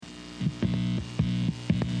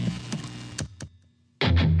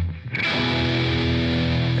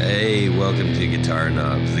Hey, welcome to Guitar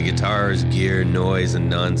Knobs, the guitars, gear, noise, and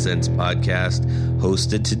nonsense podcast,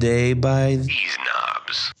 hosted today by these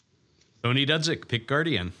knobs. Tony Dudzik, Pick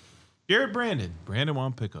Guardian. Garrett Brandon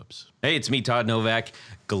Wong Pickups. Hey, it's me, Todd Novak.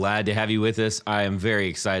 Glad to have you with us. I am very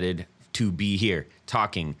excited to be here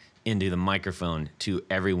talking into the microphone to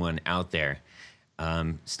everyone out there.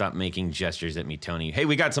 Stop making gestures at me, Tony. Hey,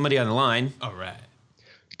 we got somebody on the line. All right.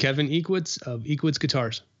 Kevin Equitz of Equitz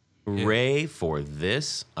Guitars. Hooray for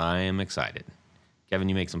this. I am excited. Kevin,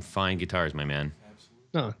 you make some fine guitars, my man.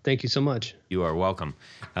 Oh, thank you so much. You are welcome.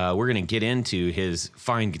 We're going to get into his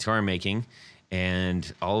fine guitar making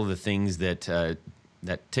and all of the things that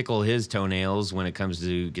that tickle his toenails when it comes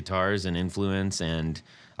to guitars and influence and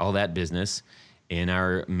all that business in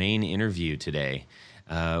our main interview today.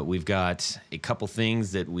 We've got a couple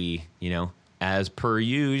things that we, as per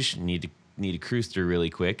usual, need to cruise through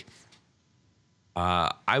really quick.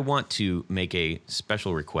 I want to make a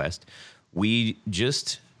special request. We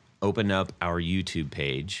just opened up our YouTube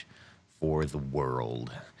page for the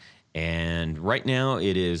world. And right now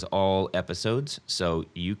it is all episodes. So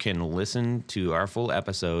you can listen to our full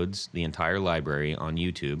episodes, the entire library on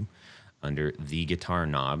YouTube under the Guitar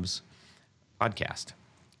Knobs podcast.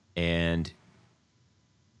 And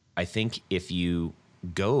I think if you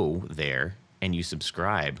go there and you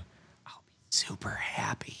subscribe, I'll be super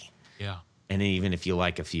happy. Yeah. And even if you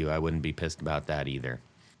like a few, I wouldn't be pissed about that either.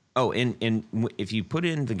 Oh, and if you put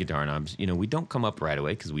in the Guitar Knobs, we don't come up right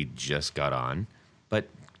away because we just got on. But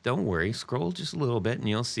don't worry, scroll just a little bit and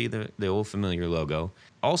you'll see the old familiar logo.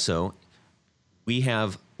 Also, we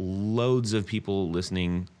have loads of people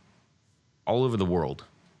listening all over the world.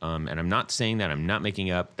 And I'm not saying that. I'm not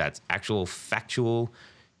making up. That's actual factual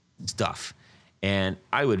stuff. And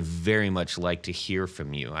I would very much like to hear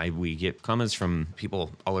from you. We get comments from people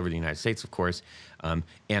all over the United States, of course,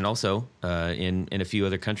 and also in a few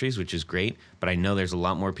other countries, which is great. But I know there's a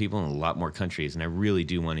lot more people in a lot more countries, and I really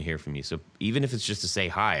do want to hear from you. So even if it's just to say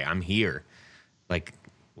hi, I'm here. Like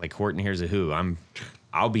Horton Hears a Who.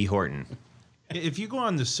 I'll be Horton. If you go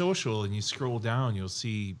on the social and you scroll down, you'll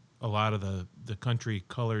see a lot of the country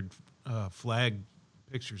colored flag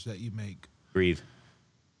pictures that you make. Breathe.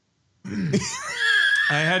 I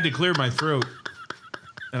had to clear my throat,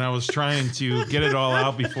 and I was trying to get it all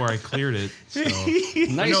out before I cleared it. So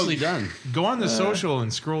Nicely done. go on the social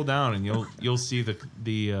and scroll down, and you'll see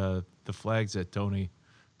the flags that Tony,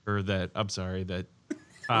 or that I'm sorry that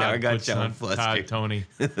Todd I got puts you all on. flustered. Tony,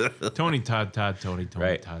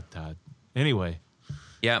 Right. Todd. Anyway,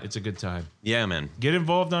 Yeah. it's a good time. Yeah, man. Get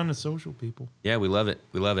involved on the social, people. Yeah, we love it.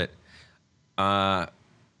 We love it.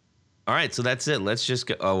 All right, so that's it. Let's just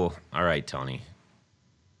go. Oh, all right, Tony.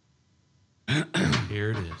 Here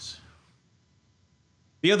it is.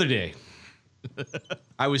 The other day,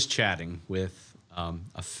 I was chatting with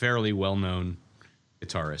a fairly well-known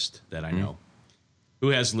guitarist that I know who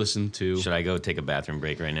has listened to... Should I go take a bathroom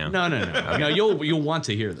break right now? No. No, you'll want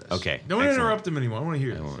to hear this. Okay. Don't excellent. interrupt him anymore. I want to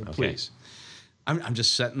hear this. Okay. Please. I'm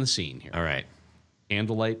just setting the scene here. All right.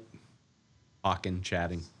 Candlelight, talking,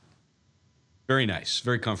 chatting. Very nice.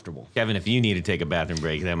 Very comfortable. Kevin, if you need to take a bathroom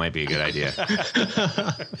break, that might be a good idea.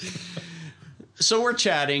 So we're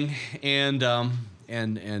chatting, and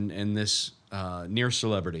this near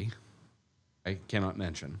celebrity, I cannot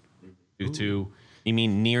mention, due to You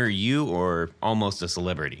mean near you or almost a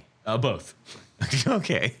celebrity? both,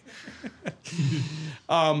 Okay.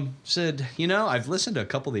 said, I've listened to a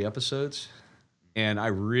couple of the episodes, and I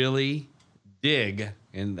really dig,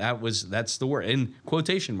 and that's the word in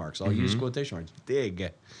quotation marks. I'll use quotation marks.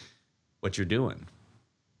 Dig what you're doing.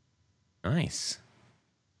 Nice.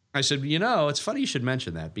 I said, it's funny you should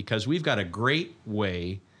mention that because we've got a great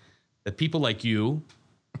way that people like you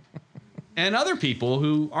and other people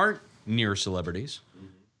who aren't near celebrities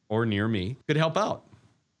or near me could help out.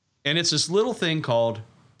 And it's this little thing called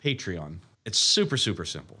Patreon. It's super, super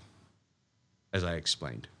simple, as I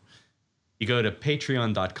explained. You go to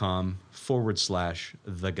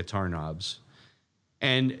patreon.com/The Guitar Knobs,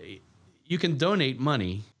 and you can donate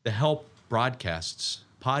money to help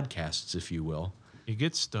podcasts, if you will, You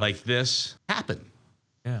get stuff like this happen.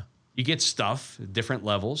 yeah. You get stuff at different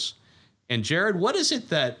levels. And Jared, what is it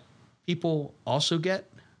that people also get?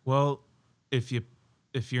 Well, if you're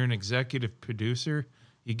an executive producer,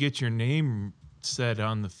 you get your name said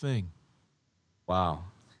on the thing. Wow.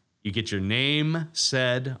 You get your name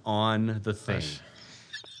said on the thing.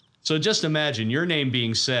 So just imagine your name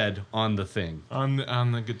being said on the thing. On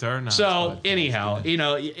the Guitar Knobs So podcast. anyhow,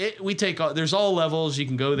 we take there's all levels. You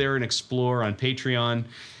can go there and explore on Patreon.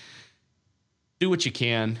 Do what you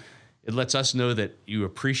can. It lets us know that you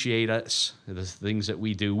appreciate us, the things that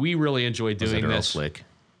we do. We really enjoy Was doing it Earl this. Slick?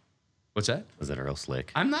 What's that? Was it Earl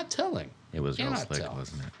Slick? I'm not telling. It was Earl Cannot Slick, tell.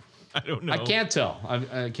 wasn't it? I don't know. I can't tell.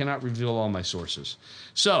 I cannot reveal all my sources.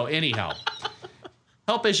 So anyhow,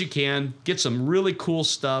 help as you can. Get some really cool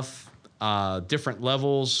stuff, different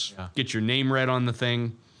levels. Yeah. Get your name read on the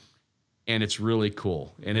thing. And it's really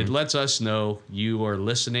cool. And it lets us know you are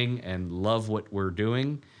listening and love what we're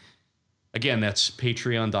doing. Again, that's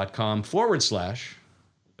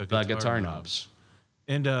patreon.com/The Guitar Knobs.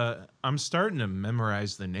 And I'm starting to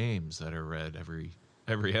memorize the names that are read every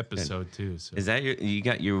episode too. So Is that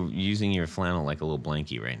you're using your flannel like a little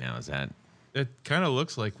blankie right now? Is that? it kind of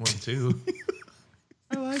looks like one too.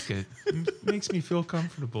 I like it. It makes me feel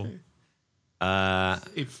comfortable.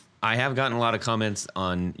 If I have gotten a lot of comments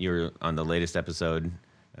on the latest episode.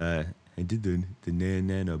 I did the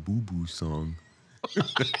Nana Boo Boo song.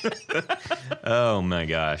 Oh my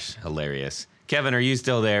gosh, hilarious! Kevin, are you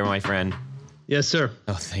still there, my friend? Yes, sir.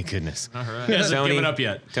 Oh, thank goodness. all right. He hasn't given up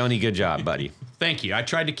yet. Tony, good job, buddy. Thank you. I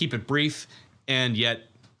tried to keep it brief and yet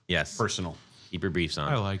Yes, personal. keep your briefs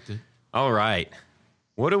on. I liked it. All right,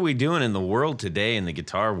 what are we doing in the world today? In the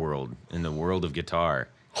guitar world, in the world of guitar,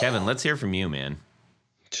 Kevin, let's hear from you, man.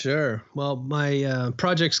 Sure. Well, my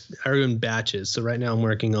projects are in batches. So right now I'm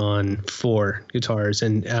working on 4 guitars,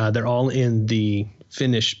 and they're all in the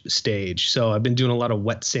finish stage. So I've been doing a lot of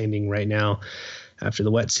wet sanding right now. After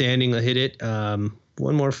the wet sanding, I hit it,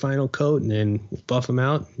 one more final coat, and then buff them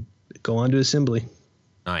out, go on to assembly.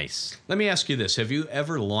 Nice. Let me ask you this. Have you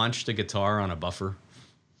ever launched a guitar on a buffer?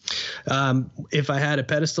 If I had a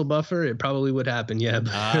pedestal buffer, it probably would happen.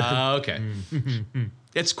 Yeah. Okay.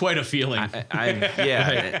 It's quite a feeling.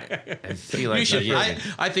 I feel like You should. yeah.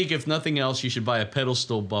 I think if nothing else, you should buy a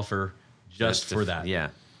pedestal buffer just for that. Yeah.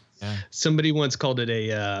 Somebody once called it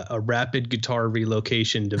a rapid guitar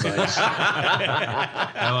relocation device.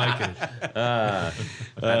 I like it.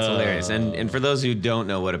 That's hilarious. And for those who don't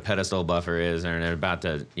know what a pedestal buffer is, and are about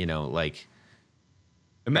to,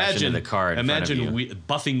 Imagine the car in front of you.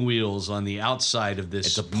 buffing wheels on the outside of this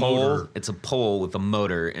it's a pole. motor. It's a pole with a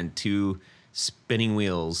motor and 2 spinning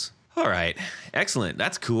wheels. All right, excellent.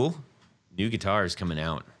 That's cool. New guitars coming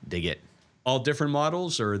out. Dig it. All different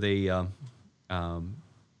models, or are they? Or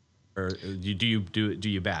do you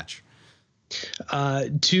batch?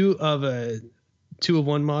 2 of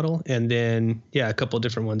one model, and then a couple of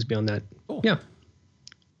different ones beyond that. Cool. Yeah.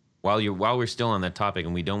 While we're still on that topic,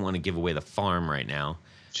 and we don't want to give away the farm right now.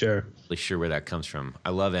 Sure. Really sure where that comes from. I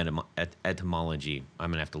love etymology.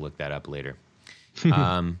 I'm gonna have to look that up later.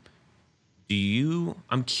 I'm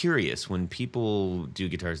curious when people do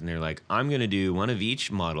guitars and they're like, I'm gonna do one of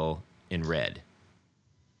each model in red. Is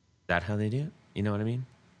that how they do it? You know what I mean?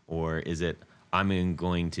 Or is it I'm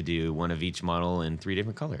going to do one of each model in 3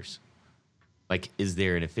 different colors? Like, is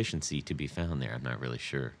there an efficiency to be found there? I'm not really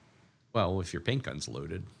sure. Well, if your paint gun's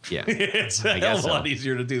loaded, Yeah. it's a hell guess of a so. lot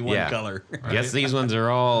easier to do one Yeah. color. I guess these ones are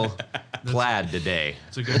all plaid today.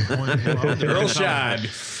 It's a good point. Well, Earl Shad.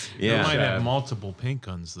 They might Yeah. have multiple paint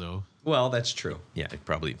guns though. Well, that's true. Yeah,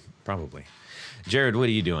 probably. Jared, what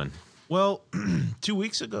are you doing? Well, 2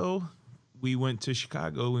 weeks ago, we went to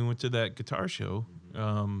Chicago. We went to that guitar show,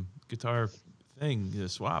 guitar thing, the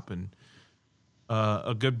swap, and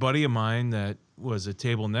a good buddy of mine that was a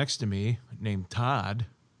table next to me named Todd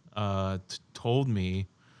told me,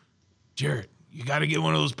 Jared, you got to get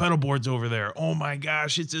one of those pedal boards over there. Oh my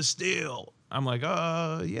gosh, it's a steal. I'm like,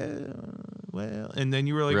 yeah, well, and then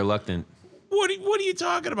you were like, Reluctant. What are you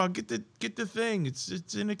talking about? Get the thing.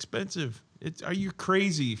 It's inexpensive. Are you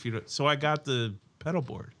crazy if you don't? So I got the pedal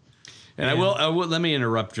board. And I will let me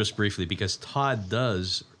interrupt just briefly, because Todd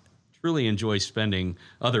does truly enjoy spending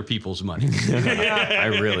other people's money. I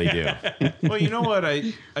really do. Well, you know what?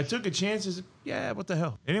 I took a chance. I said, yeah, what the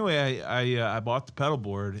hell? Anyway, I bought the pedal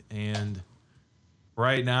board, and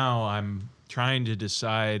right now I'm trying to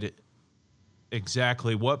decide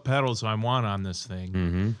exactly what pedals I want on this thing.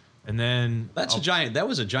 Mm-hmm. And then That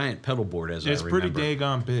was a giant pedal board, as I it's remember. pretty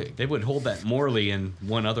daggone big. They would hold that Morley and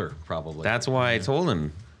one other, probably. That's why I told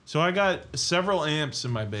him. So I got several amps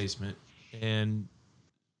in my basement, and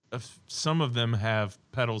some of them have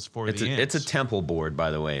pedals for the amps. It's a temple board,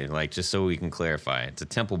 by the way. Like, just so we can clarify, it's a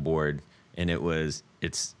temple board, and it's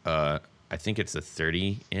I think it's a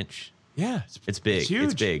 30-inch. Yeah, It's big. It's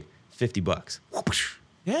huge. It's big. $50.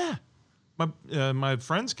 Yeah. My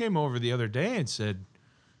friends came over the other day and said,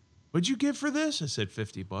 "What'd you give for this?" I said,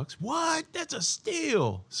 $50. What? That's a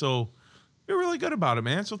steal. So you're really good about it,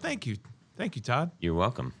 man. So thank you, Todd. You're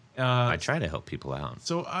welcome. I try to help people out.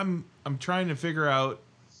 So I'm trying to figure out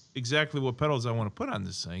exactly what pedals I want to put on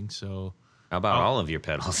this thing. So How about all of your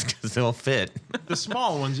pedals? Because they'll fit. the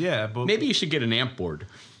small ones, yeah, but Maybe you should get an amp board.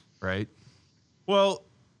 right. Well,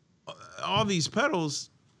 all these pedals,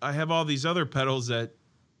 I have all these other pedals that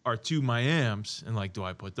are to my amps, and like, do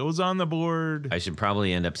I put those on the board? I should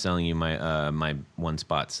probably end up selling you my my One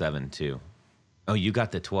Spot 7 too. Oh, you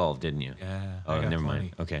got the 12, didn't you? Yeah. Oh, I got never plenty.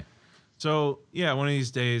 mind. Okay. So yeah, one of these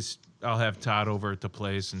days I'll have Todd over at the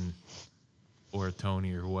place, or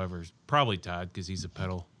Tony or whoever's, probably Todd because he's a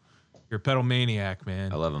pedal. You're a pedal maniac,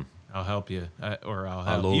 man. I love them. I'll help you, or I'll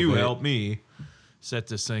have love you it. help me set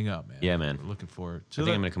this thing up, man. Yeah, man. We're looking forward I to think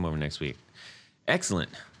that. I'm going to come over next week. Excellent.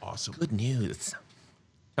 Awesome. Good news.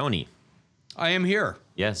 Tony, I am here.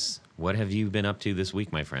 yes. What have you been up to this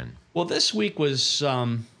week, my friend? Well, this week was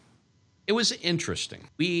it was interesting.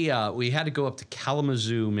 We had to go up to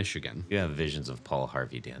Kalamazoo, Michigan. You have visions of Paul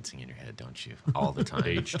Harvey dancing in your head, don't you? All the time.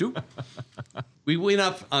 Page 2. We went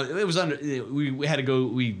up. It was under. We had to go.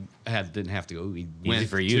 Didn't have to go. We went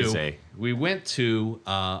for you to say. We went to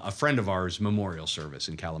a friend of ours' memorial service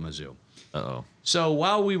in Kalamazoo. Uh-oh. So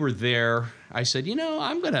while we were there, I said,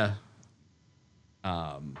 I'm gonna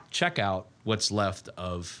check out what's left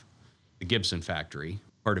of the Gibson factory.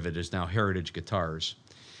 Part of it is now Heritage Guitars,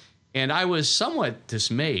 and I was somewhat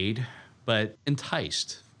dismayed, but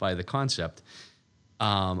enticed by the concept.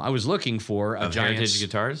 I was looking for a Of giant Heritage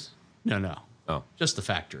Guitars? No. Oh, Just the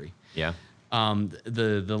factory. yeah.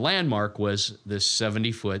 The landmark was this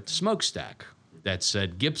 70-foot smokestack that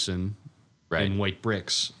said Gibson Right. in white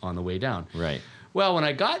bricks on the way down. Right. Well, when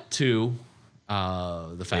I got to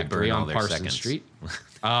the factory burn all on their Parsons seconds. Street,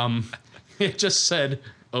 it just said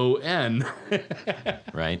ON.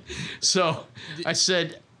 Right. So I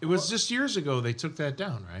said, It was just years ago they took that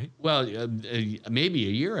down, right? well, maybe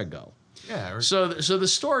a year ago. Yeah. So the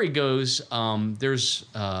story goes, there's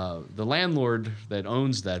the landlord that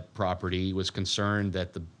owns that property was concerned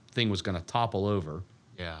that the thing was going to topple over,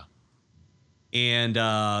 yeah. and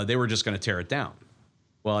they were just going to tear it down.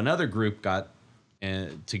 Well, another group got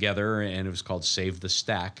together, and it was called Save the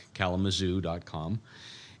Stack, Kalamazoo.com,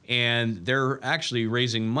 and they're actually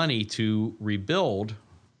raising money to rebuild.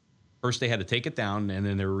 First, they had to take it down, and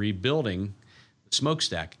then they're rebuilding the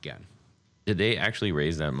smokestack again. Did they actually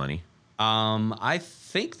raise that money? I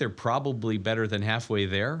think they're probably better than halfway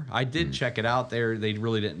there. I did check it out there. They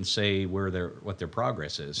really didn't say what their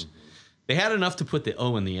progress is. They had enough to put the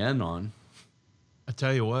O and the N on. I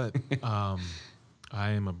tell you what, I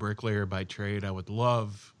am a bricklayer by trade. I would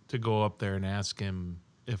love to go up there and ask him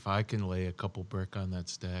if I can lay a couple brick on that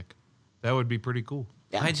stack. That would be pretty cool.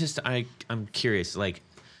 I'm curious. Like,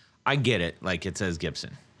 I get it. Like, it says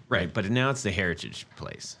Gibson. Right. But now it's the Heritage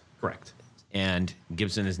place. Correct. And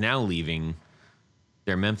Gibson is now leaving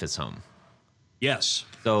their Memphis home. Yes.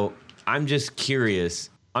 So I'm just curious.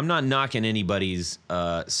 I'm not knocking anybody's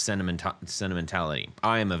sentimentality.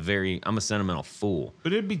 I'm a sentimental fool.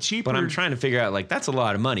 But it'd be cheaper. But I'm trying to figure out, like, that's a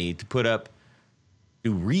lot of money to put up,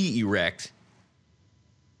 to re-erect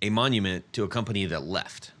a monument to a company that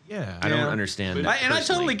left. Yeah. I don't understand But- that And I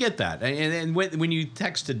personally. totally get that. And when you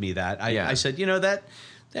texted me that, I said,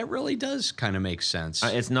 that really does kind of make sense.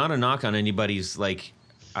 It's not a knock on anybody's, like,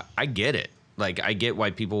 I get it. Like, I get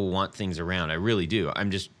why people want things around. I really do.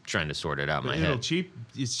 I'm just trying to sort it out in my head.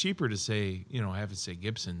 It's cheaper to say, have it say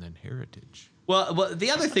Gibson than Heritage. Well,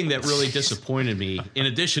 the other thing that really disappointed me, in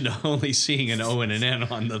addition to only seeing an O and an N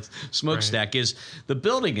on the smokestack, is the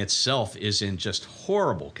building itself is in just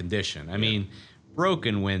horrible condition. I mean,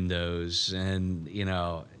 broken windows, and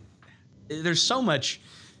there's so much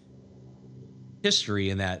history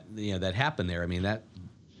in that that happened there. I mean, that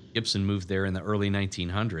Gibson moved there in the early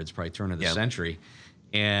 1900s, probably turn of the century,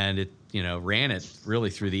 and it ran it really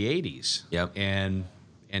through the 80s. Yep.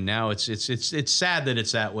 And now it's sad that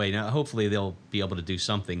it's that way. Now hopefully they'll be able to do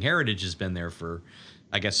something. Heritage has been there for,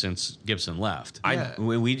 I guess, since Gibson left.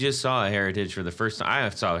 We just saw a Heritage for the first time. I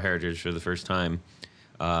saw a Heritage for the first time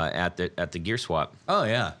at the gear swap. Oh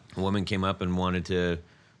yeah. A woman came up and wanted to.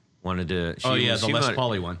 The Les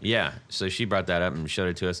Pauli one. Yeah, so she brought that up and showed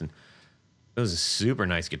it to us, and it was a super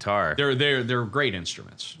nice guitar. They're great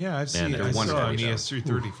instruments. Yeah, I saw they're an wonderful.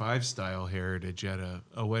 ES335 style Heritage at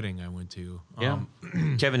a wedding I went to. Yeah.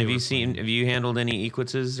 Kevin, have you handled any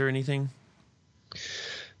Equitzes or anything?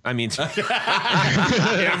 I mean,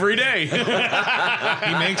 Every day.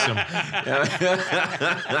 He makes them.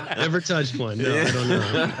 Never touched one. No, I don't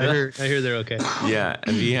know. I hear they're okay. yeah.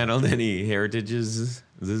 Have you handled any Heritages?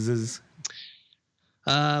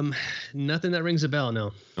 Nothing that rings a bell.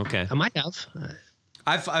 No. Okay. I might have.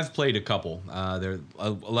 I've played a couple. They're a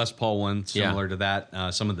Les Paul one similar to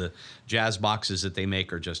that. Some of the jazz boxes that they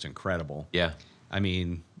make are just incredible. Yeah. I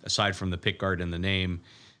mean, aside from the pickguard and the name,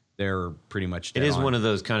 they're pretty much It dead is on. one of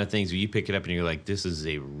those kind of things where you pick it up and you're like, this is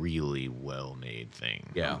a really well-made thing.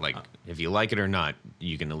 Yeah. Like, if you like it or not,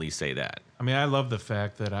 you can at least say that. I mean, I love the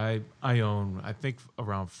fact that I own, I think,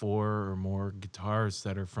 around 4 or more guitars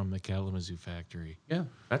that are from the Kalamazoo factory. Yeah.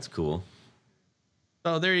 That's cool.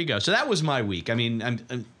 So there you go. So that was my week. I mean, I'm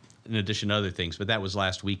in addition to other things, but that was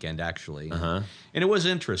last weekend actually, and it was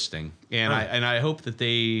interesting. And I hope that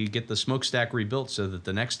they get the smokestack rebuilt so that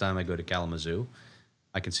the next time I go to Kalamazoo,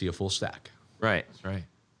 I can see a full stack. Right. That's right.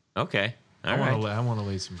 Okay. I want to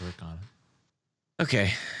lay some brick on it.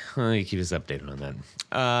 Okay. Well, you keep us updated on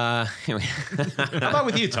that. Anyway. How about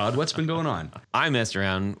with you, Todd? What's been going on? I messed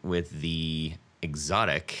around with the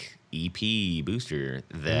exotic EP booster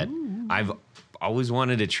that I've always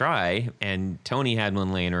wanted to try, and Tony had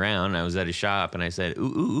one laying around. I was at a shop, and I said,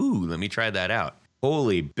 ooh, let me try that out.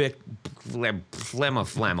 Holy big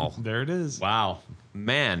flammel. There it is. Wow.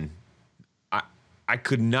 Man, I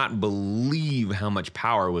could not believe how much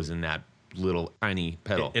power was in that little tiny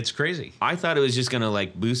pedal. It's crazy. I thought it was just going to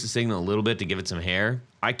like boost the signal a little bit to give it some hair.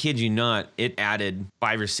 I kid you not, it added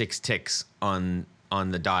 5 or 6 ticks on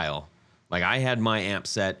the dial. Like I had my amp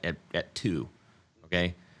set at 2,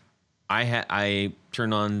 okay? I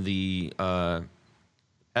turned on the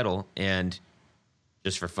pedal, and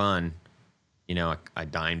just for fun, you know, I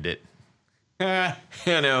dimed it. And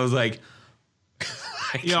I was like,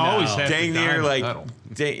 You always have to dang dime near the like, pedal.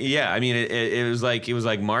 yeah. I mean, it was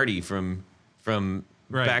like Marty from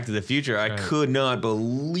Right. Back to the Future. I Right. could not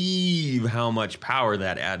believe how much power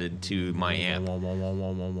that added to my amp.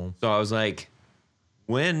 So I was like,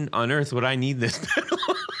 when on earth would I need this pedal?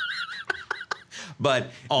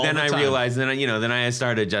 But All then the I time. realized, then I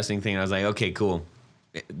started adjusting things. I was like, okay, cool.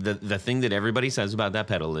 The thing that everybody says about that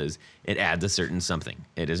pedal is it adds a certain something.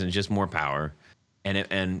 It isn't just more power,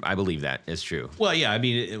 and I believe that is true. Well, yeah. I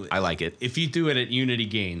mean, I like it. if you do it at unity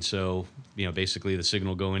gain, so you know, basically the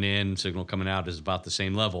signal going in, signal coming out is about the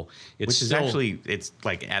same level. It's Which is still, actually, it's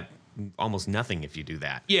like at almost nothing if you do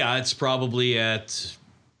that. yeah, it's probably at 7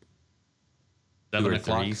 2 or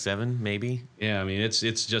o'clock. 3, 7 maybe. Yeah, I mean, it's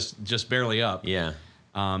just barely up. Yeah.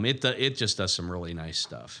 It just does some really nice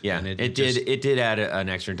stuff. Yeah, And it did add an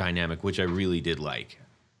extra dynamic, which I really did like.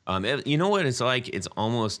 You know what it's like? It's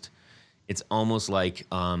almost like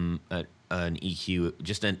an EQ,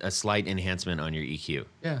 just a slight enhancement on your EQ.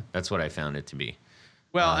 Yeah. That's what I found it to be.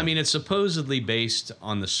 Well, I mean, it's supposedly based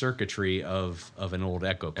on the circuitry of an old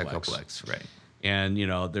Echoplex. Echoplex, right? And you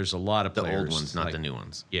know, there's a lot of The players, old ones, not like- the new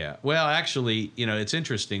ones. Yeah. Well, actually, you know, it's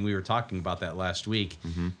interesting. We were talking about that last week,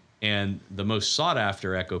 and the most sought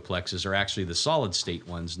after Echoplexes are actually the solid state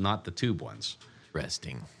ones, not the tube ones.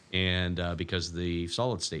 Resting. And because the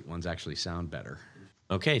solid state ones actually sound better.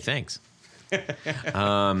 Okay, thanks.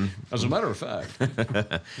 As a matter of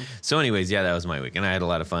fact. So, anyways, yeah, that was my week, and I had a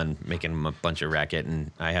lot of fun making a bunch of racket, and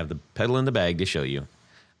I have the pedal in the bag to show you.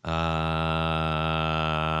 1,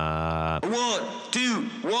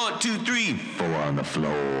 2, 3, 4 on the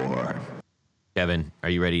floor. Kevin, are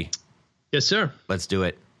you ready? Yes, sir. Let's do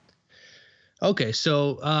it. Okay,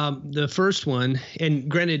 so the first one, and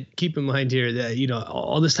granted, keep in mind here that, you know,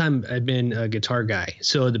 all this time I've been a guitar guy,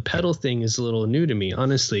 so the pedal thing is a little new to me,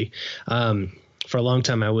 honestly. For a long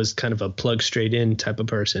time, I was kind of a plug straight in type of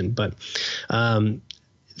person, but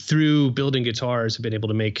through building guitars, I've been able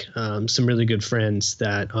to make some really good friends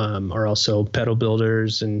that are also pedal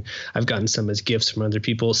builders, and I've gotten some as gifts from other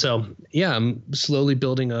people. So yeah, I'm slowly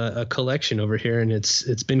building a collection over here, and it's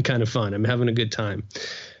been kind of fun. I'm having a good time.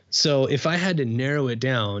 So if I had to narrow it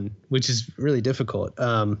down, which is really difficult,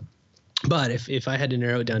 but if I had to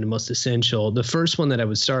narrow it down to most essential, the first one that I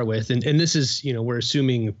would start with, and this is, you know, we're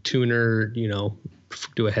assuming tuner, you know,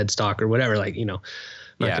 do a headstock or whatever, like, you know,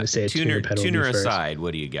 I'm not going to say a tuner pedal. Tuner first. aside,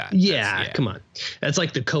 what do you got? Yeah, come on. That's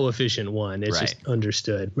like the coefficient one. It's just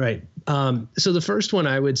understood. Right. So the first one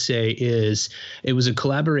I would say is it was a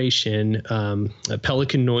collaboration,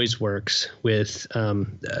 Pelican Noise Works with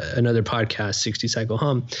another podcast, 60 Cycle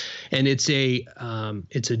Hum. And it's a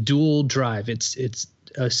dual drive. It's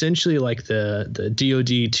essentially like the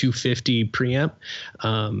DoD 250 preamp,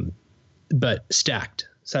 but stacked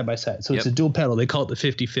side by side. So it's a dual pedal. They call it the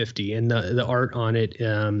 50/50, and the art on it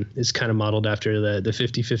is kind of modeled after the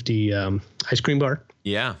 50/50 ice cream bar.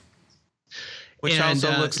 Yeah. Which And, also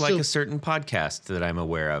looks like so- a certain podcast that I'm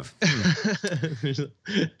aware of.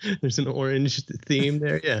 There's an orange theme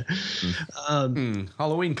there. Yeah.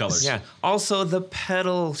 Halloween colors. Yeah. Also, the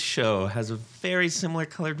pedal show has a very similar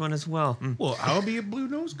colored one as well. Well, I'll be a blue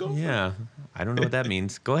nose gopher. Yeah. I don't know what that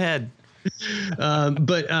means. Go ahead.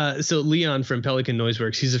 But so Leon from Pelican Noise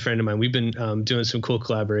Works, he's a friend of mine. We've been doing some cool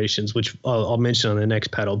collaborations, which I'll mention on the next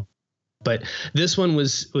pedal. But this one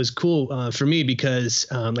was cool for me because,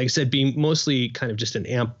 like I said, being mostly kind of just an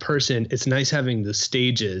amp person, it's nice having the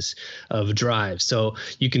stages of drive. So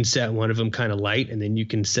you can set one of them kind of light, and then you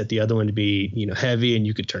can set the other one to be, heavy, and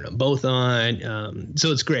you could turn them both on.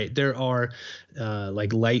 So it's great. There are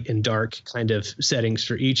like light and dark kind of settings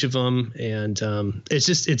for each of them, and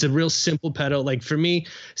it's a real simple pedal. Like for me,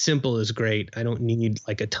 simple is great. I don't need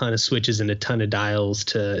like a ton of switches and a ton of dials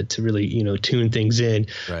to really tune things in.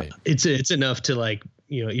 Right. It's enough to like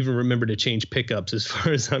even remember to change pickups as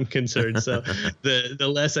far as I'm concerned. So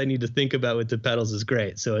the less I need to think about with the pedals is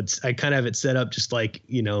great. So I kind of have it set up just like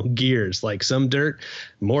gears, like some dirt,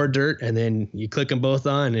 more dirt, and then you click them both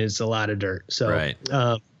on, and it's a lot of dirt. So right.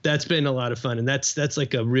 That's been a lot of fun, and that's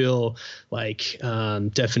like a real like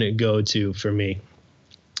definite go-to for me.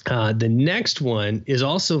 The next one is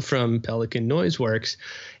also from Pelican Noiseworks,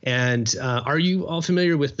 and are you all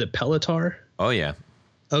familiar with the Pelotar? Oh yeah.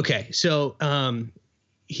 Okay, so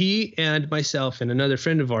he and myself and another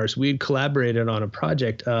friend of ours, we had collaborated on a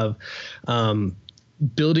project of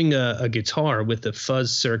building a guitar with a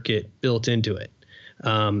fuzz circuit built into it.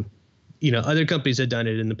 Other companies had done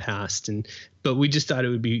it in the past, but we just thought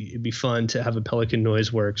it'd be fun to have a Pelican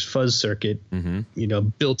Noiseworks fuzz circuit,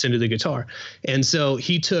 built into the guitar. And so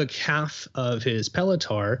he took half of his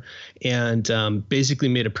Pelotar and basically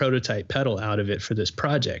made a prototype pedal out of it for this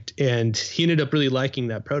project. And he ended up really liking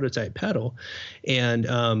that prototype pedal and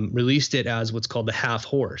released it as what's called the half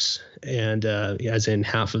horse, and as in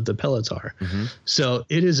half of the Pelotar. Mm-hmm. So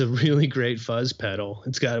it is a really great fuzz pedal.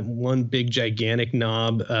 It's got one big gigantic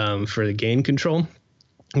knob for the gain control,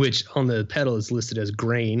 which on the pedal is listed as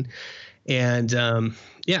grain. And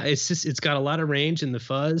it's got a lot of range in the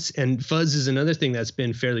fuzz, and fuzz is another thing that's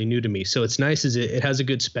been fairly new to me. So it's nice is it has a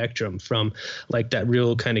good spectrum from like that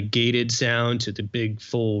real kind of gated sound to the big,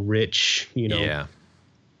 full, rich,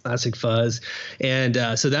 classic fuzz. And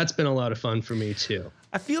so that's been a lot of fun for me too.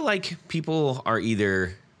 I feel like people are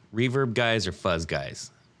either reverb guys or fuzz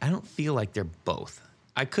guys. I don't feel like they're both.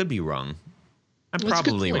 I could be wrong. I'm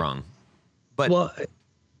probably wrong. But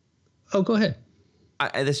go ahead.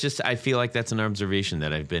 I feel like that's an observation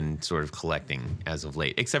that I've been sort of collecting as of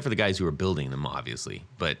late, except for the guys who are building them, obviously.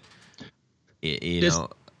 But it's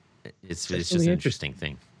just an interesting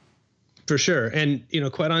thing. For sure. And,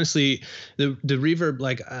 quite honestly, the reverb,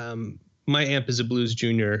 like my amp is a Blues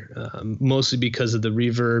Junior, mostly because of the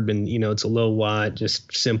reverb and, it's a low watt,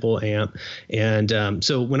 just simple amp. And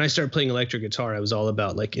so when I started playing electric guitar, I was all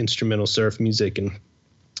about like instrumental surf music and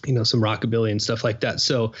some rockabilly and stuff like that.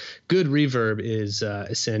 So good reverb is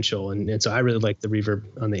essential. And so I really like the reverb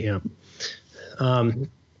on the amp. And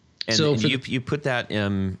so you put that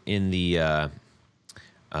in the,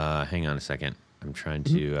 hang on a second. I'm trying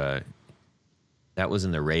to, that was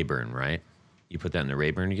in the Rayburn, right? You put that in the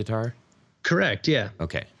Rayburn guitar? Correct. Yeah.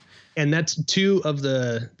 Okay. And that's two of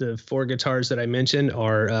the four guitars that I mentioned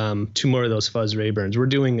are two more of those fuzz Rayburns. We're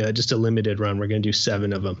doing just a limited run. We're going to do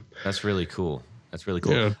 7 of them. That's really cool.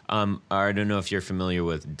 Yeah. I don't know if you're familiar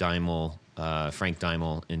with Daimel, Frank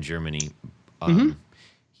Daimel in Germany.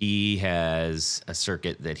 He has a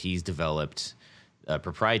circuit that he's developed, a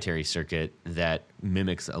proprietary circuit that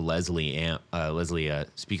mimics a Leslie amp, Leslie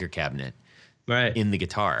speaker cabinet, right, in the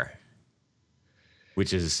guitar,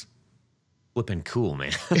 which is flipping cool,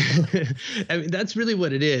 man. I mean, that's really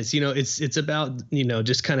what it is. It's about,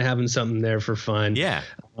 just kind of having something there for fun. Yeah.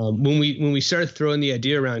 When we started throwing the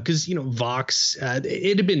idea around, because, Vox,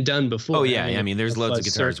 it had been done before. Oh, yeah. I mean, there's loads of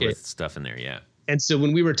guitars with stuff in there. Yeah. And so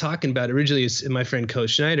when we were talking about it, originally, it's my friend Coach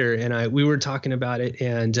Schneider and we were talking about it,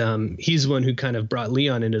 and he's the one who kind of brought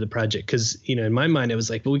Leon into the project because, in my mind, it was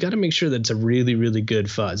like, well, we got to make sure that it's a really, really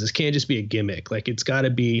good fuzz. This can't just be a gimmick. Like, it's got to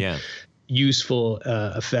be useful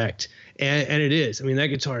effect. And it is. I mean, that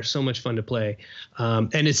guitar is so much fun to play.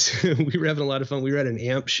 And we were having a lot of fun. We were at an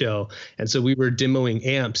amp show. And so we were demoing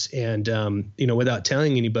amps. And, without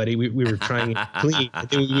telling anybody, we were trying it clean. And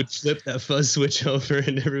then we would flip that fuzz switch over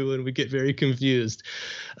and everyone would get very confused.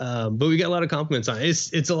 But we got a lot of compliments on it.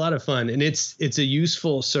 It's a lot of fun. And it's a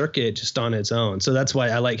useful circuit just on its own. So that's why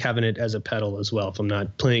I like having it as a pedal as well, if I'm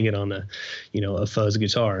not playing it on a fuzz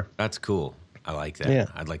guitar. That's cool. I like that. Yeah.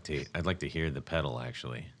 I'd like to hear the pedal,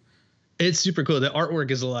 actually. It's super cool. The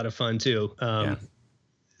artwork is a lot of fun too.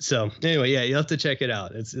 So anyway, you'll have to check it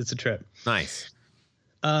out. It's a trip. Nice.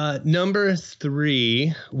 Number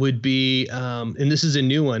 3 would be, and this is a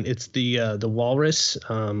new one. It's the Walrus.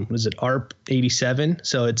 Was it ARP 87?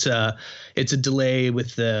 So it's a delay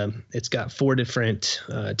with it's got 4 different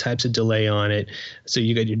types of delay on it. So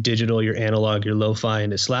you got your digital, your analog, your lo-fi,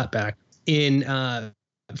 and a slapback. In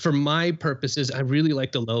for my purposes, I really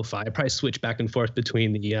like the lo-fi. I probably switch back and forth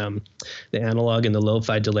between the analog and the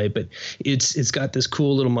lo-fi delay, but it's got this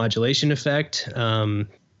cool little modulation effect.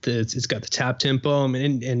 It's got the tap tempo,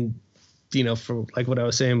 and you know, for like what I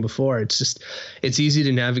was saying before, it's easy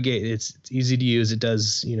to navigate. It's easy to use. It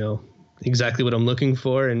does, you know, exactly what I'm looking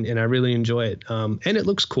for, and I really enjoy it. And it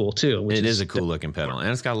looks cool too. It is a cool looking pedal, and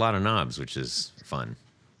it's got a lot of knobs, which is fun.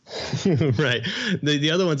 Right.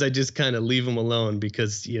 The other ones I just kind of leave them alone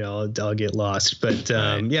because, you know, I'll get lost. But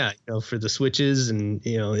yeah, you know, for the switches, and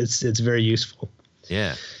you know, it's very useful.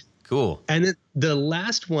 Yeah. Cool. And then the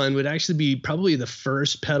last one would actually be probably the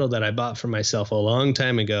first pedal that I bought for myself a long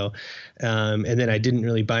time ago, and then I didn't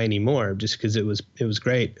really buy any more just because it was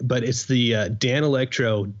great. But it's the Dan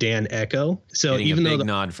Electro Dan Echo. So Getting even a though big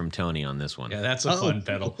nod from Tony on this one. Yeah, that's a fun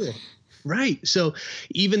pedal. Cool. Right. So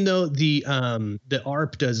even though the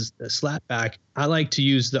ARP does a slap back, I like to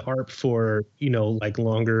use the ARP for, you know, like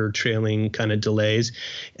longer trailing kind of delays,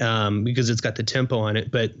 because it's got the tempo on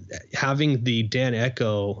it. But having the Dan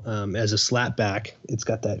Echo as a slap back, it's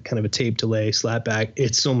got that kind of a tape delay slap back.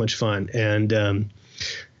 It's so much fun. And,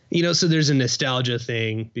 you know, so there's a nostalgia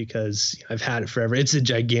thing because I've had it forever. It's a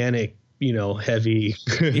gigantic, you know, heavy.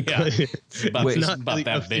 Yeah, it's about, Wait, not about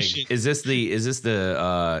that big. Is this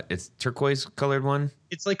the it's turquoise colored one?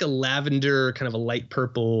 It's like a lavender, kind of a light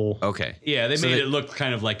purple. Okay. Yeah, they made it look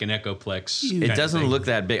kind of like an Echoplex. It doesn't look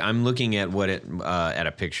that big. I'm looking at at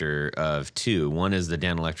a picture of two. One is the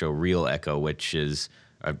Dan Electro Real Echo, which is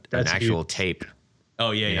an actual huge. tape.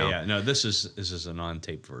 Oh yeah, know? yeah. No, this is a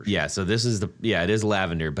non-tape version. Yeah, so this is it is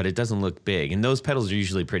lavender, but it doesn't look big. And those pedals are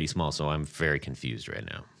usually pretty small, so I'm very confused right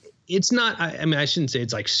now. It's not, I mean, I shouldn't say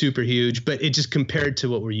it's like super huge, but it just compared to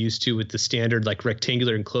what we're used to with the standard like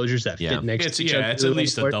rectangular enclosures that fit next to each other. It's at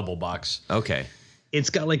least a double box. Okay. It's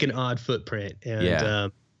got like an odd footprint. And Yeah.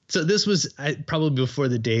 So this was probably before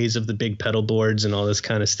the days of the big pedal boards and all this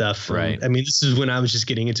kind of stuff. Right. I mean, this is when I was just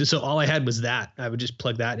getting into, so all I had was that. I would just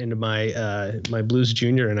plug that into my my Blues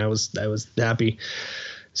Junior, and I was happy.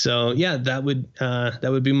 So yeah, that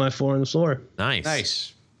would be my 4 on the floor.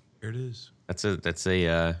 Nice. Here it is. That's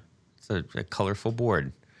a colorful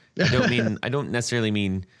board. I don't necessarily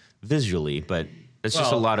mean visually, but it's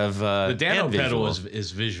just a lot of the Dano and pedal visual.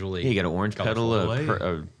 is visually. Yeah, you got an orange pedal, colorful.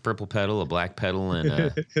 a purple pedal, a black pedal,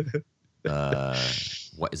 and a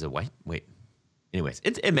what is it? White? Wait. Anyways,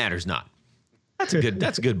 it matters not. That's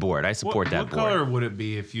a good board. I support that what board. color would it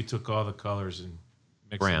be if you took all the colors and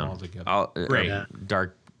mixed them all Brown. together? Great.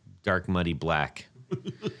 Dark muddy black.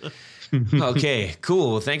 Okay,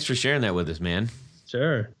 cool. Well, thanks for sharing that with us, man.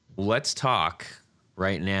 Sure. Let's talk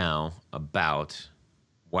right now about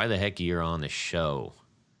why the heck you're on the show.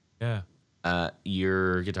 Yeah.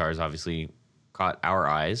 Your guitars obviously caught our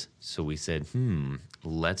eyes, so we said,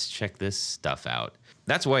 let's check this stuff out.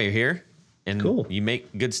 That's why you're here, and Cool. You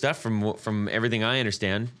make good stuff from everything I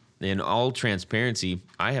understand. In all transparency,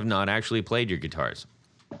 I have not actually played your guitars.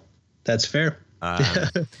 That's fair.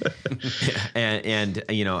 And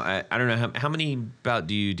you know, I don't know how many about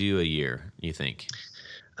do you do a year, you think?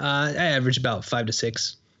 I average about 5 to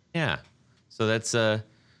 6. Yeah. So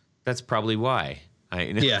that's probably why.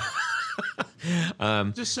 Yeah.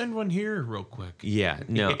 Just send one here real quick. Yeah,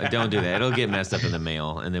 no, don't do that. It'll get messed up in the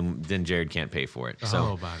mail, and then Jared can't pay for it.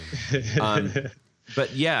 So, Buddy.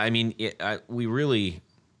 but yeah, I mean, we really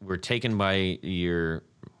were taken by your.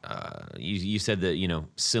 You said that, you know,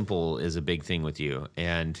 simple is a big thing with you,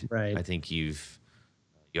 and Right. I think you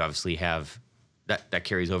obviously have that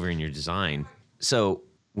carries over in your design. So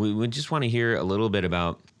we would just want to hear a little bit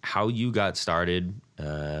about how you got started.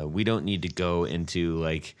 We don't need to go into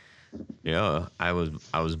like, you know, I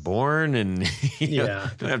was born and you know, Yeah.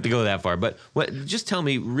 don't have to go that far. But just tell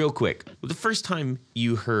me real quick, the first time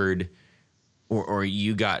you heard or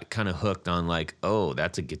you got kind of hooked on like, oh,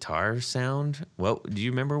 that's a guitar sound. Well, do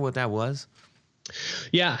you remember what that was?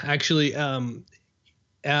 Yeah, actually,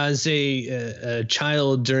 as a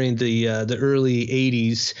child during the early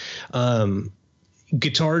 80s,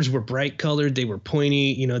 guitars were bright colored. They were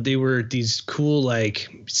pointy. You know, they were these cool, like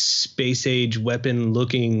space age weapon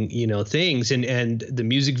looking, you know, things. And the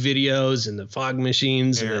music videos and the fog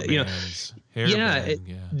machines, and the, you know,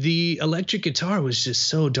 the electric guitar was just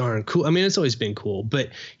so darn cool. I mean, it's always been cool, but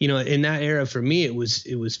you know, in that era for me, it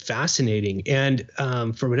was fascinating. And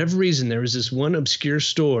for whatever reason, there was this one obscure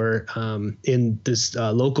store in this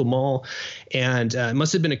local mall, and it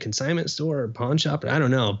must have been a consignment store or a pawn shop. I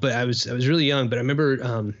don't know, but I was really young. But I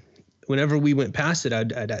remember whenever we went past it,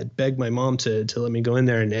 I'd beg my mom to let me go in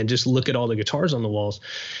there and just look at all the guitars on the walls,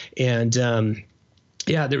 and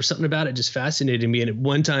yeah, there was something about it just fascinated me. And at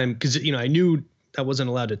one time, because, you know, I knew I wasn't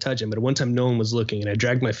allowed to touch them, but at one time no one was looking, and I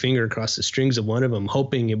dragged my finger across the strings of one of them,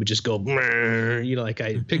 hoping it would just go, like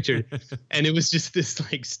I pictured, and it was just this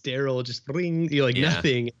like sterile, just ring,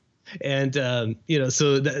 nothing. And,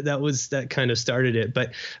 so that kind of started it.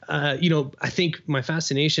 But, I think my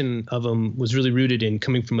fascination of them was really rooted in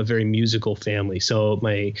coming from a very musical family. So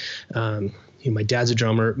my dad's a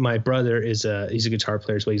drummer. My brother he's a guitar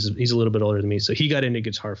player, so he's a little bit older than me. So he got into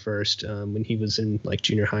guitar first when he was in like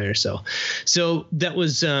junior high or so. So that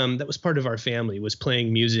was part of our family, was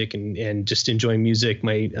playing music and just enjoying music.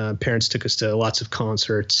 My parents took us to lots of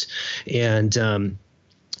concerts, and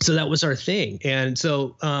so that was our thing. And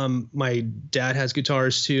so my dad has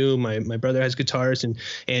guitars too. My brother has guitars,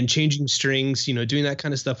 and changing strings, doing that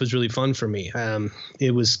kind of stuff was really fun for me.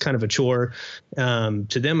 It was kind of a chore to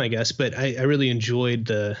them, I guess, but I really enjoyed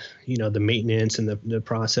the maintenance and the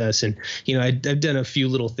process. And, I've done a few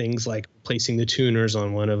little things like placing the tuners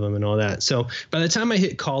on one of them and all that. So by the time I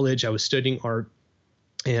hit college, I was studying art.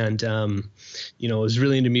 And, I was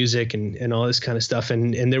really into music and all this kind of stuff.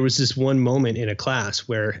 And there was this one moment in a class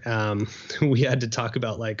where we had to talk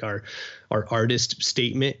about like our artist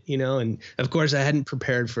statement, and of course I hadn't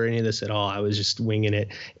prepared for any of this at all. I was just winging it.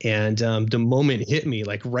 And the moment hit me,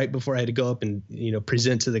 like right before I had to go up and,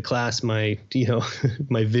 present to the class my,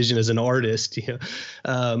 my vision as an artist,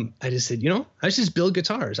 I just said, I just build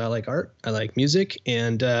guitars. I like art. I like music.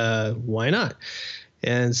 And why not?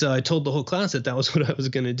 And so I told the whole class that was what I was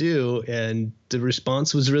going to do. And the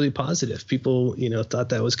response was really positive. People, thought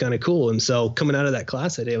that was kind of cool. And so coming out of that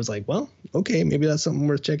class that day, I was like, well, okay, maybe that's something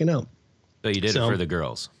worth checking out. So you did it for the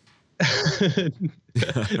girls.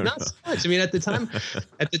 Not so much. I mean, at the time,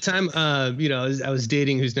 I was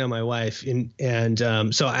dating who's now my wife, and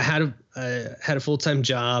so I had a full-time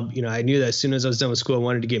job. I knew that as soon as I was done with school, I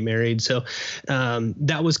wanted to get married. So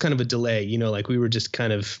that was kind of a delay. Like we were just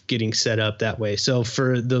kind of getting set up that way. So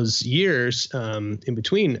for those years in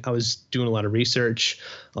between, I was doing a lot of research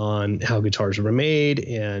on how guitars were made,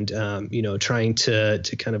 and trying to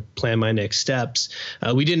kind of plan my next steps.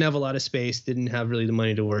 We didn't have a lot of space, didn't have really the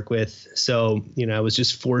money to work with, so I was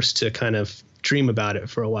just forced to kind of dream about it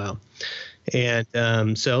for a while. And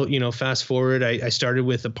so fast forward, I started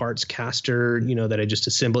with a parts caster, that I just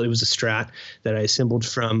assembled. It was a Strat that I assembled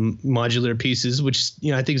from modular pieces, which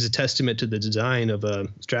I think is a testament to the design of a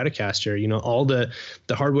Stratocaster. All the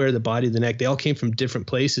hardware, the body, the neck, they all came from different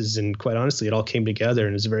places, and quite honestly, it all came together,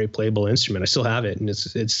 and it's a very playable instrument. I still have it, and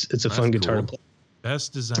it's a fun guitar to play.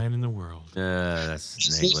 Best design in the world. That's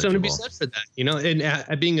There's something to be said for that,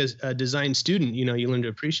 and being a design student, you learn to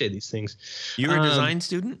appreciate these things. You were a design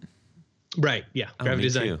student? Right. Yeah. Graphic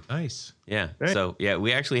design. Too. Nice. Yeah. Right. So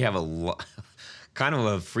we actually have kind of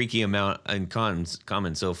a freaky amount in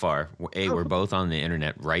common so far. We're both on the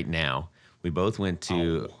internet right now. We both went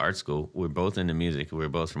to art school. We're both into music. We're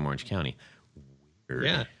both from Orange County. Weird.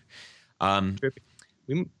 Yeah.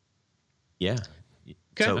 Yeah.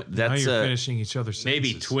 Okay. So that's now you're finishing each other's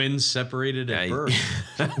sentences. Maybe twins separated at birth.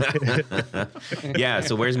 Yeah.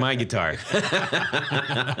 So where's my guitar?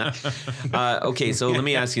 Okay. So let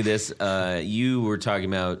me ask you this. You were talking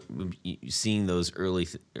about seeing those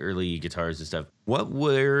early guitars and stuff. What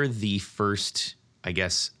were the first, I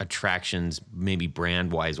guess, attractions, maybe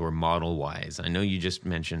brand wise or model wise? I know you just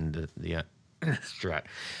mentioned the Strat,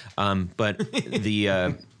 but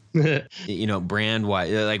the brand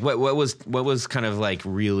wise, like what was kind of like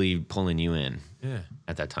really pulling you in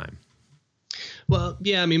at that time? Well,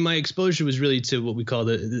 yeah, I mean, my exposure was really to what we call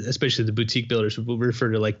especially the boutique builders, what we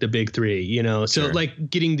refer to like the big three, So Sure. like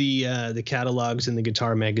getting the catalogs and the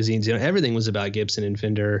guitar magazines, everything was about Gibson and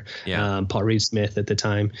Fender, Paul Reed Smith at the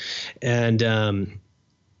time. And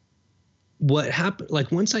what happened, like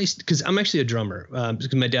because I'm actually a drummer,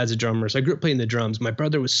 because my dad's a drummer, so I grew up playing the drums. My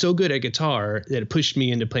brother was so good at guitar that it pushed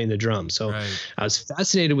me into playing the drums. So I was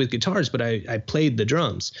fascinated with guitars, but I played the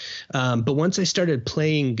drums. But once I started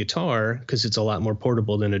playing guitar, because it's a lot more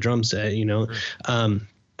portable than a drum set,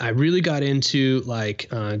 I really got into like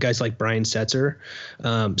guys like Brian Setzer.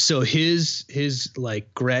 So his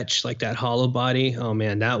like Gretsch, like that hollow body, oh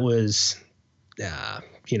man, that was,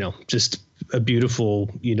 just a beautiful,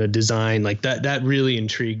 design like that really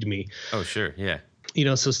intrigued me. Oh, sure. Yeah.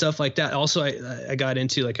 So stuff like that. Also, I got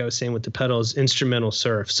into, like I was saying with the pedals, instrumental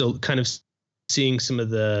surf. So kind of seeing some of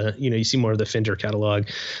the, you see more of the Fender catalog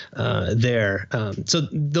there. So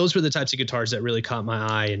those were the types of guitars that really caught my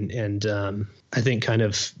eye. And I think kind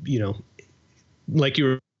of, like you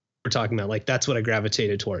were talking about. Like that's what I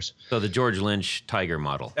gravitated towards. So the George Lynch Tiger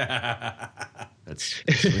model. That's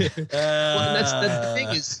Well, that's the thing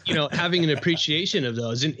is, having an appreciation of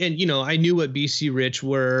those. And I knew what BC Rich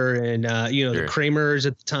were and, Sure. the Kramers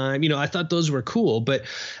at the time, I thought those were cool. But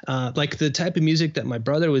like the type of music that my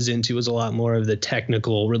brother was into was a lot more of the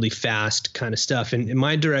technical, really fast kind of stuff. And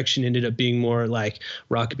my direction ended up being more like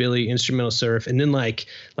rockabilly, instrumental surf, and then like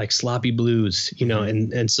sloppy blues,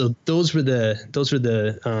 and so those were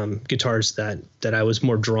the guitars that I was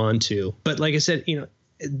more drawn to. But like I said,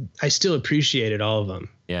 I still appreciated all of them.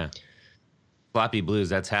 Yeah. Floppy Blues,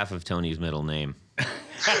 that's half of Tony's middle name.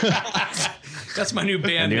 That's my new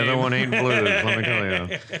band And the name. other one ain't blues, let me tell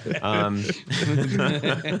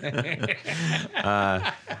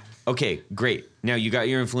you. Okay, great. Now you got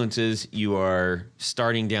your influences. You are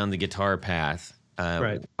starting down the guitar path.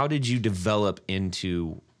 Right. How did you develop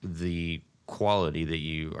into the quality that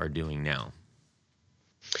you are doing now?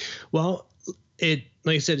 Well,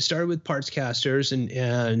 like I said, it started with parts casters and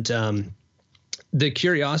the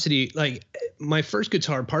curiosity. Like my first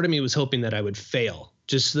guitar, part of me was hoping that I would fail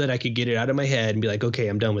just so that I could get it out of my head and be like, okay,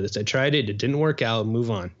 I'm done with this. I tried it. It didn't work out.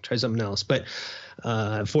 Move on. Try something else. But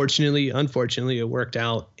unfortunately, it worked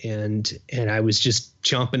out, and I was just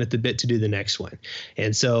chomping at the bit to do the next one.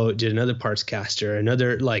 And so did another parts caster,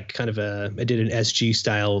 another like kind of I did an SG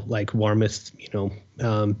style like Warmoth,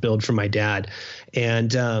 build for my dad.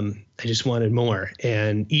 And I just wanted more.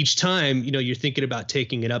 And each time, you're thinking about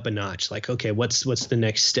taking it up a notch. Like, okay, what's the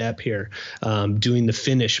next step here? Doing the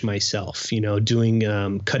finish myself, doing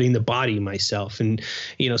cutting the body myself. And,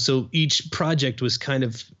 so each project was kind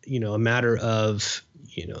of, a matter of,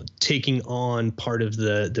 taking on part of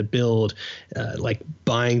the build, like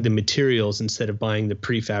buying the materials instead of buying the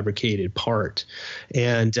prefabricated part.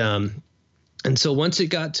 And so once it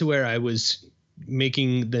got to where I was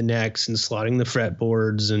making the necks and slotting the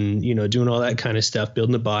fretboards and, doing all that kind of stuff,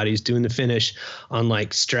 building the bodies, doing the finish on like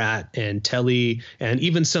Strat and Tele and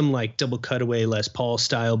even some like double cutaway Les Paul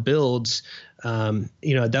style builds.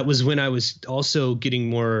 That was when I was also getting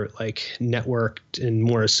more like networked and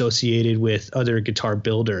more associated with other guitar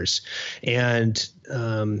builders. And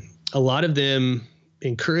a lot of them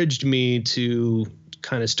encouraged me to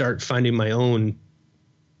kind of start finding my own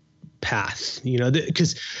path,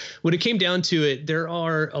 because when it came down to it, there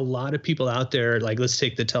are a lot of people out there. Like, let's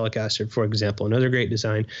take the Telecaster, for example, another great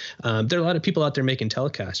design. There are a lot of people out there making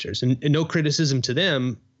Telecasters, and no criticism to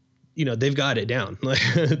them. They've got it down. Like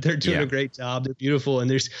they're doing a great job. They're beautiful. And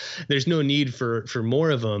there's no need for more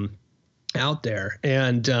of them out there.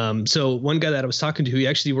 And so one guy that I was talking to, he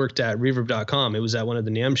actually worked at reverb.com. It was at one of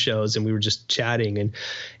the NAMM shows, and we were just chatting,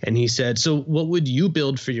 and he said, so what would you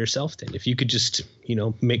build for yourself then if you could just,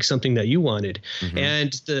 make something that you wanted? Mm-hmm.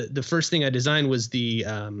 And the first thing I designed was the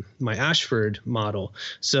my Ashford model.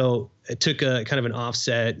 So I took a kind of an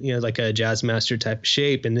offset, like a Jazzmaster type of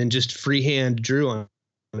shape, and then just freehand drew on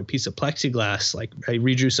a piece of plexiglass. Like I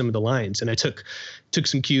redrew some of the lines, and I took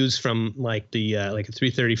some cues from like the like a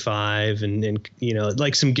 335 and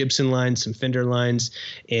like some Gibson lines, some Fender lines,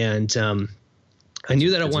 and I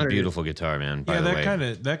knew that I wanted a beautiful guitar, man. By the way,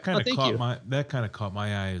 that kind of caught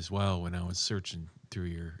my eye as well when I was searching through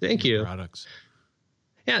your products.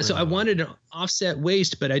 Yeah, so I wanted an offset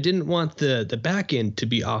waist, but I didn't want the back end to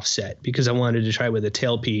be offset because I wanted to try with a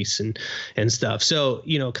tailpiece and stuff. So,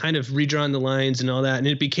 kind of redrawing the lines and all that. And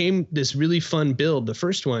it became this really fun build, the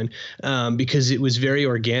first one, because it was very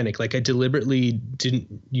organic. Like I deliberately didn't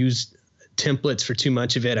use templates for too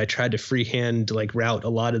much of it. I tried to freehand like route a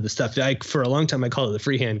lot of the stuff. For a long time, I called it the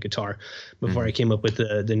freehand guitar before I came up with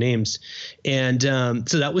the names. And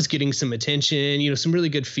so that was getting some attention, some really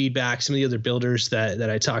good feedback. Some of the other builders that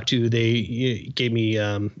I talked to, they gave me,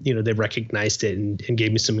 they recognized it and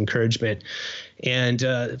gave me some encouragement.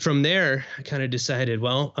 And from there, I kind of decided,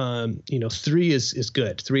 well, 3 is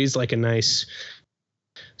good. 3 is like a nice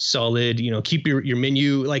solid, keep your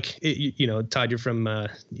menu, like, Todd, you're from,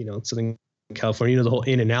 Southern California, the whole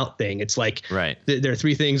in and out thing. It's like, right. There are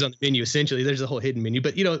 3 things on the menu. Essentially, there's a whole hidden menu,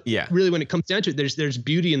 but really when it comes down to it, there's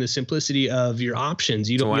beauty in the simplicity of your options.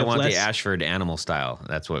 So I want the Ashford animal style.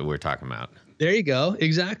 That's what we're talking about. There you go.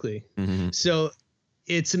 Exactly. Mm-hmm. So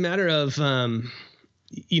it's a matter of,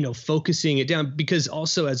 focusing it down, because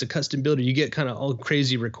also as a custom builder, you get kind of all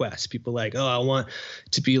crazy requests. People like, oh, I want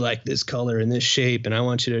to be like this color and this shape, and I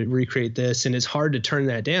want you to recreate this. And it's hard to turn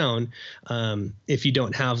that down if you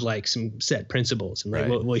don't have like some set principles. And like,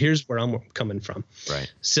 right. well, here's where I'm coming from.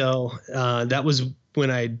 Right. So that was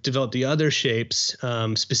when I developed the other shapes,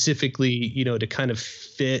 specifically, to kind of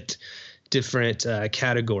fit different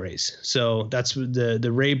categories. So that's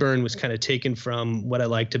the Rayburn was kind of taken from what I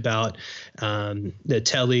liked about the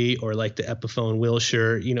Telly or like the Epiphone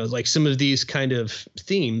Wilshire, like some of these kind of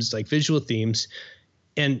themes, like visual themes.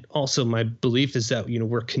 And also my belief is that,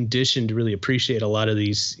 we're conditioned to really appreciate a lot of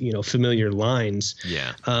these, familiar lines.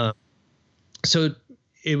 Yeah. So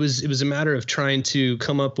it was a matter of trying to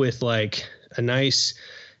come up with like a nice,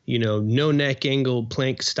 no neck angle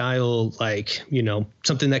plank style, like,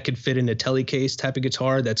 something that could fit in a Telly case type of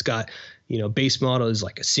guitar that's got, base model is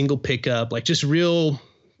like a single pickup, like just real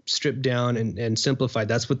stripped down and simplified.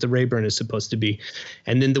 That's what the Rayburn is supposed to be.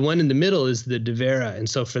 And then the one in the middle is the De Vera. And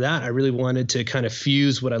so for that, I really wanted to kind of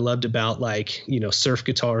fuse what I loved about like, surf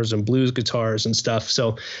guitars and blues guitars and stuff.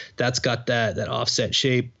 So that's got that offset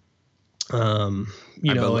shape. I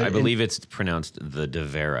believe it's pronounced the De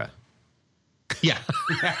Vera. Yeah.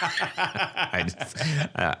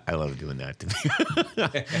 I love doing that to me.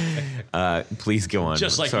 Please go on.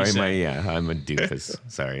 Just like sorry, you said. I'm a doofus.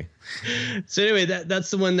 Sorry. So anyway, that's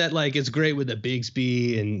the one that like is great with a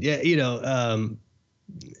Bigsby and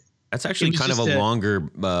that's actually kind of a longer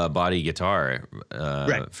body guitar,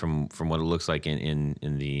 right. from what it looks like in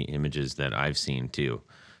the images that I've seen too.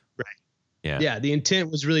 Right. Yeah. Yeah. The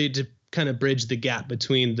intent was really to kind of bridge the gap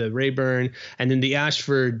between the Rayburn and then the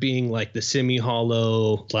Ashford being like the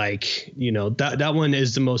semi-hollow, like, that one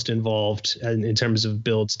is the most involved in terms of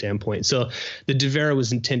build standpoint. So the De Vera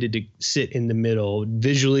was intended to sit in the middle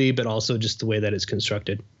visually, but also just the way that it's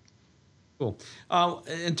constructed. Cool.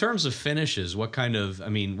 In terms of finishes, what kind of,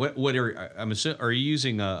 what are you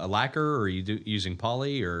using a lacquer or are you using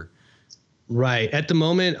poly or? Right. At the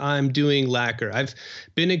moment, I'm doing lacquer. I've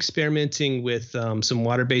been experimenting with some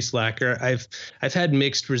water-based lacquer. I've had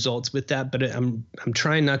mixed results with that, but I'm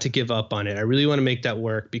trying not to give up on it. I really want to make that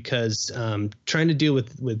work because trying to deal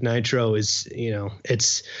with nitro is,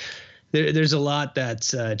 there's a lot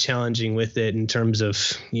that's challenging with it in terms of,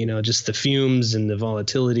 just the fumes and the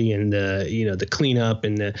volatility and the cleanup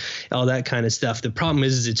and all that kind of stuff. The problem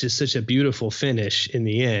is it's just such a beautiful finish in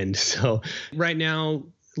the end. So right now,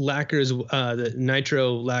 lacquer is the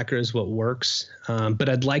nitro lacquer is what works, but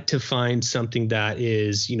I'd like to find something that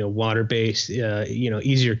is water based,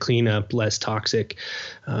 easier cleanup, less toxic,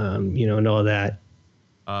 and all that.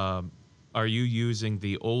 Are you using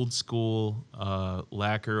the old school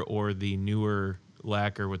lacquer or the newer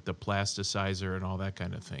lacquer with the plasticizer and all that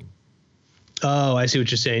kind of thing? Oh, I see what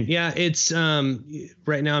you're saying. Yeah, it's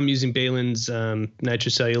right now I'm using Balin's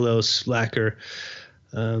nitrocellulose lacquer.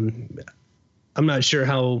 I'm not sure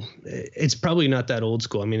how. It's probably not that old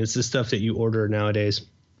school. It's the stuff that you order nowadays.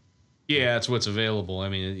 Yeah, it's what's available.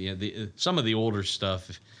 Some of the older stuff,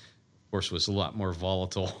 of course, was a lot more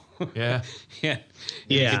volatile. Yeah. Yeah.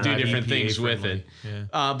 You could do different things with it.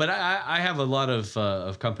 Yeah. But I have a lot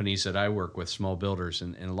of companies that I work with, small builders,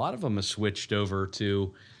 and a lot of them have switched over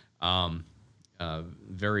to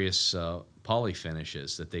various poly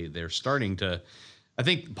finishes that they're starting to. I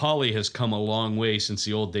think poly has come a long way since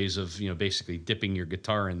the old days of basically dipping your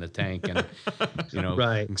guitar in the tank and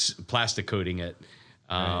right. plastic coating it.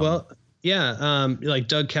 Like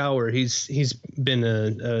Doug Cower, he's been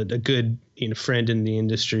a good friend in the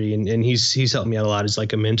industry, and he's helped me out a lot as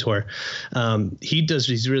like a mentor. He does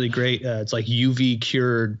these really great it's like UV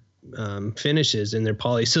cured finishes in their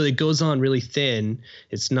poly, so it goes on really thin.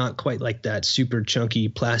 It's not quite like that super chunky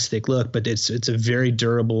plastic look, but it's a very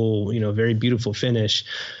durable, very beautiful finish.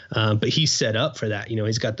 But he's set up for that.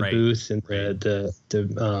 He's got the booth and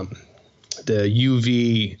the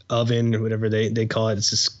UV oven or whatever they call it.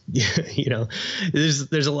 It's just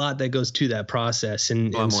there's a lot that goes to that process,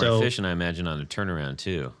 and more so efficient, I imagine, on a turnaround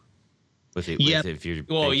too. If you're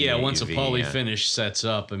once UV, a poly finish sets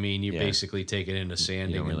up, you basically take it into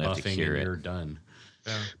sanding really and buffing, and you're done.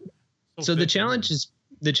 Yeah. So the challenge has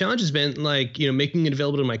been like, making it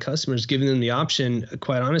available to my customers, giving them the option.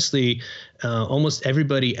 Quite honestly, almost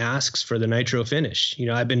everybody asks for the nitro finish.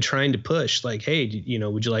 I've been trying to push like, hey,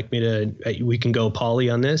 would you like me to? We can go poly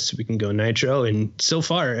on this. We can go nitro, and so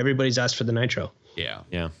far everybody's asked for the nitro. Yeah.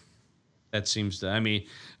 Yeah. That seems to,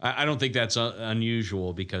 I don't think that's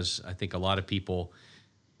unusual, because I think a lot of people,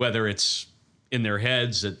 whether it's in their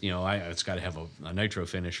heads that, it's got to have a nitro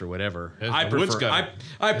finish or whatever. I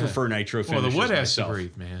prefer nitro finish. Well, the wood has to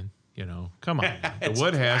breathe, man. Come on. The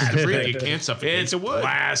wood has to breathe. You can't suffocate the wood.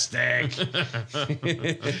 Plastic.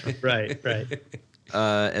 Right.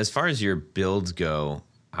 As far as your builds go,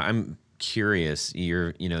 I'm curious.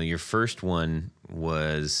 Your first one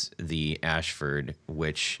was the Ashford,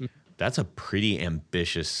 which that's a pretty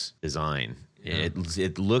ambitious design. Yeah.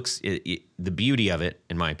 It looks the beauty of it,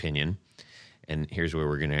 in my opinion, and here's where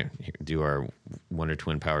we're gonna do our Wonder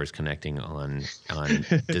Twin Powers connecting on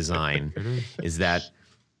design, is that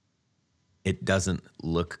it doesn't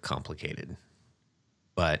look complicated,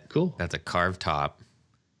 but Cool. that's a carved top,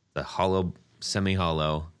 the hollow,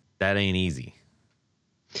 semi-hollow. That ain't easy.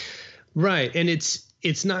 Right. And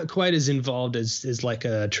it's not quite as involved as like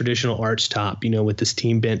a traditional arch top, with the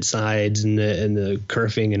steam bent sides and the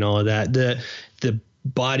kerfing and all of that. The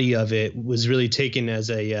body of it was really taken as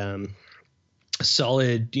a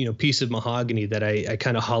solid, piece of mahogany that I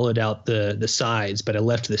kind of hollowed out the sides, but I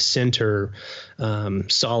left the center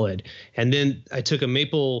solid. And then I took a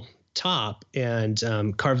maple top and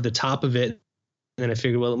carved the top of it. And then I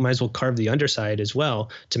figured, well, might as well carve the underside as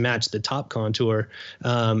well to match the top contour.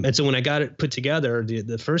 And so when I got it put together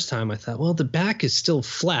the first time, I thought, well, the back is still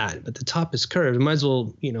flat, but the top is curved. I might as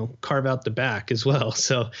well, carve out the back as well.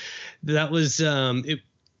 So that was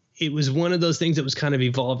it was one of those things that was kind of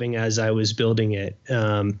evolving as I was building it.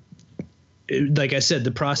 Like I said,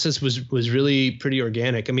 the process was really pretty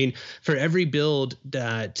organic. I mean, for every build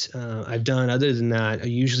that I've done, other than that, I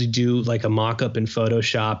usually do like a mock-up in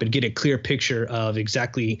Photoshop and get a clear picture of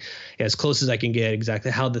exactly, as close as I can get,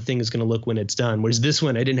 exactly how the thing is going to look when it's done. Whereas this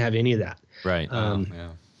one, I didn't have any of that. Right.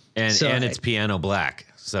 Yeah. And it's piano black.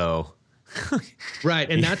 So. Right.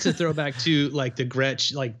 And that's a throwback to like the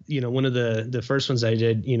Gretsch, like, one of the first ones I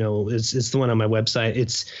did, it's the one on my website.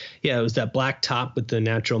 It was that black top with the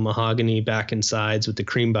natural mahogany back and sides with the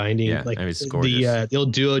cream binding. Yeah, like it's gorgeous. The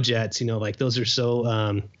old Duo Jets, like those are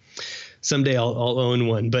so, someday I'll own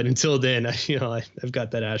one. But until then, I've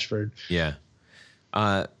got that Ashford. Yeah.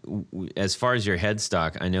 As far as your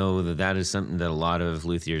headstock, I know that is something that a lot of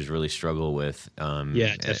luthiers really struggle with.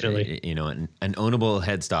 Yeah, definitely. An ownable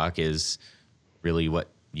headstock is really what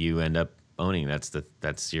you end up owning.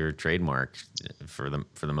 That's your trademark for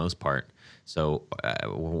the most part. So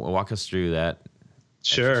walk us through that.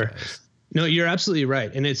 Sure. Exercise. No, you're absolutely right.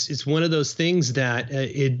 And it's one of those things that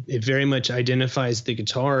it very much identifies the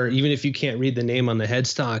guitar. Even if you can't read the name on the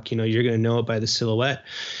headstock, you're going to know it by the silhouette.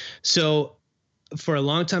 So for a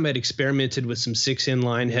long time, I'd experimented with some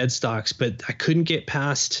 6-in-line headstocks, but I couldn't get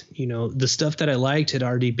past, the stuff that I liked had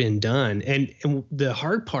already been done. And the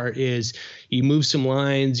hard part is you move some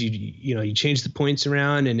lines, you change the points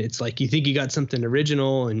around, and it's like you think you got something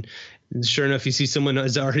original, and sure enough, you see someone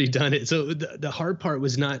has already done it. So the hard part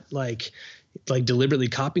was not like deliberately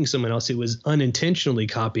copying someone else. It was unintentionally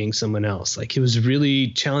copying someone else. Like it was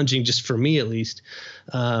really challenging, just for me at least.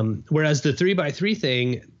 Whereas the 3x3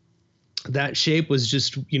 thing, that shape was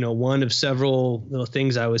just, one of several little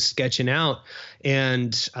things I was sketching out,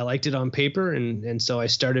 and I liked it on paper. And so I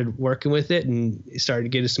started working with it and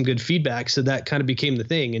started getting some good feedback. So that kind of became the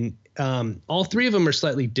thing. And all three of them are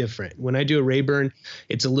slightly different. When I do a Rayburn,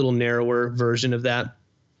 it's a little narrower version of that,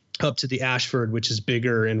 up to the Ashford, which is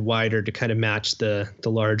bigger and wider to kind of match the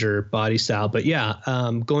larger body style. But yeah,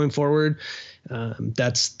 going forward,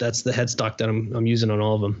 that's the headstock that I'm using on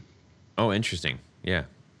all of them. Oh, interesting. Yeah.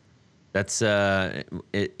 That's it's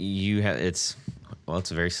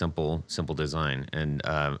a very simple design, and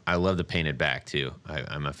I love the painted back too.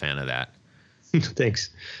 I'm a fan of that. Thanks.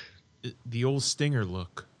 The old Stinger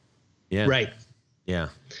look. Yeah. Right. Yeah.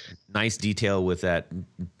 Nice detail with that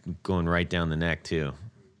going right down the neck too.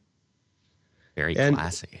 Very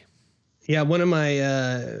classy. Yeah, one of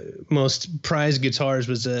my most prized guitars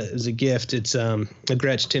was a gift. It's a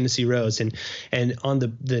Gretsch Tennessee Rose, and on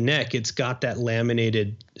the neck, it's got that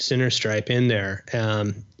laminated center stripe in there.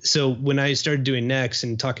 So when I started doing necks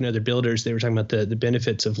and talking to other builders, they were talking about the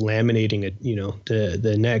benefits of laminating it,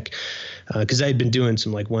 the neck, because I had been doing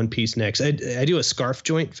some like one-piece necks. I do a scarf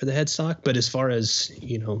joint for the headstock, but as far as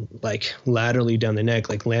like laterally down the neck,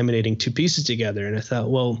 like laminating two pieces together, and I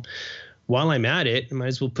thought, well, while I'm at it, I might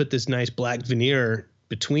as well put this nice black veneer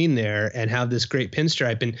between there and have this great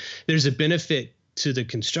pinstripe. And there's a benefit to the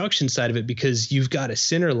construction side of it because you've got a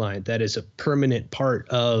center line that is a permanent part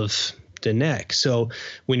of the neck. So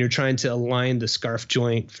when you're trying to align the scarf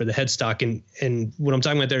joint for the headstock, and what I'm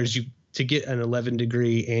talking about there is to get an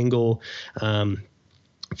 11-degree angle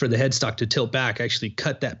for the headstock to tilt back, actually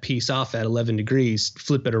cut that piece off at 11 degrees,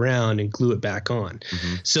 flip it around, and glue it back on.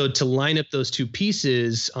 Mm-hmm. So to line up those two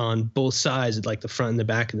pieces on both sides, like the front and the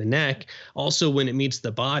back of the neck, also when it meets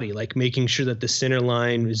the body, like making sure that the center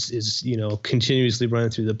line is continuously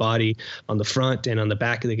running through the body on the front and on the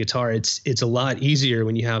back of the guitar, it's a lot easier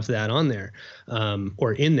when you have that on there,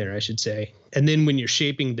 or in there, I should say. And then when you're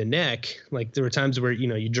shaping the neck, like there were times where,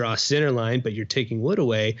 you draw a center line, but you're taking wood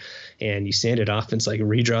away and you sand it off and it's like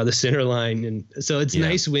redraw the center line. And so it's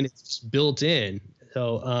nice when it's just built in.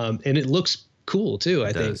 So, and it looks cool too,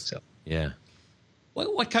 I think. So, yeah.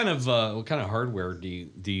 What kind of hardware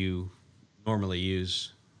do you normally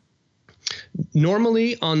use?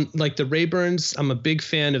 Normally on like the Rayburns, I'm a big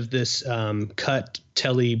fan of this cut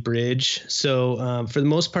telly bridge. So for the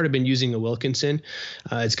most part, I've been using a Wilkinson.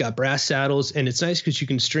 It's got brass saddles, and it's nice because you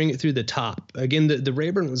can string it through the top. Again, the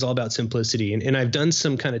Rayburn was all about simplicity, and I've done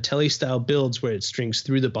some kind of telly style builds where it strings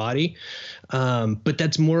through the body, but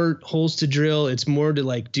that's more holes to drill. It's more to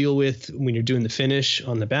like deal with when you're doing the finish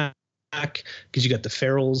on the back because you got the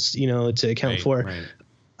ferrules, to account for. Right.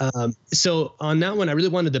 So on that one, I really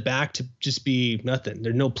wanted the back to just be nothing.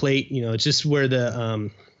 There's no plate, it's just where the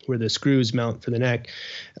screws mount for the neck.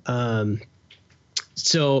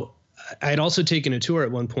 So I had also taken a tour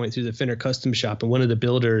at one point through the Finner Custom Shop, and one of the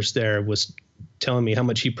builders there was telling me how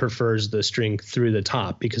much he prefers the string through the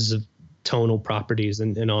top because of tonal properties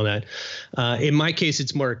and all that. In my case,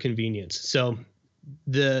 it's more convenience. So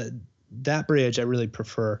that bridge I really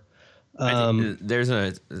prefer. I think there's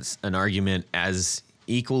an argument as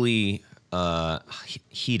equally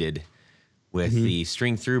heated with the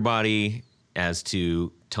string through body as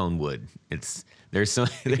to tone wood. There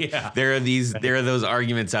are those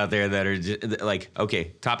arguments out there that are just like,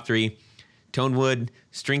 okay, top three: tone wood,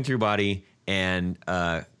 string through body, and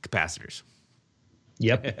capacitors.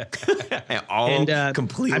 Yep. All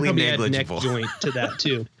completely I negligible. Had neck joint to that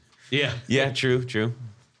too. Yeah. True.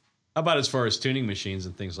 How about as far as tuning machines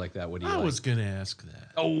and things like that? What do you I like? was going to ask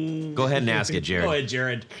that. Oh, Go ahead and ask it, Jared. Go ahead,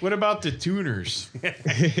 Jared. What about the tuners?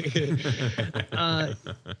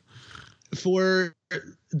 For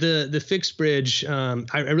the fixed bridge,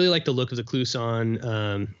 I really like the look of the Clouson,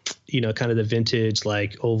 kind of the vintage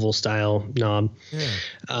like oval style knob. Yeah.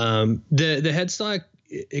 The headstock,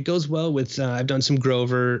 it goes well with. I've done some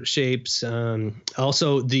Grover shapes.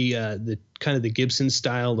 Also the kind of the Gibson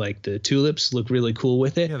style, like the tulips, look really cool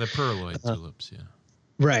with it. Yeah, the pearloid tulips. Yeah.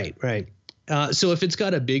 Right. So if it's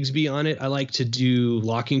got a Bigsby on it, I like to do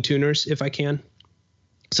locking tuners if I can.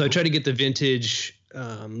 So I try to get the vintage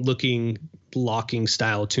looking locking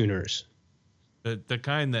style tuners. The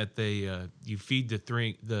kind that they you feed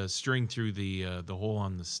the string through the hole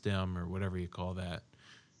on the stem or whatever you call that,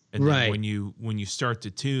 and right. then when you start to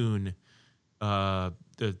tune,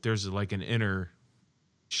 there's like an inner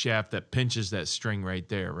shaft that pinches that string right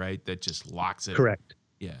there, right? That just locks it. Correct.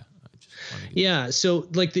 Yeah. Yeah. So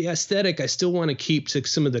like the aesthetic, I still want to keep to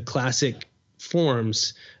some of the classic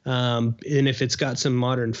forms. And if it's got some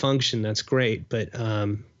modern function, that's great. But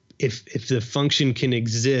if the function can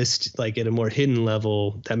exist like at a more hidden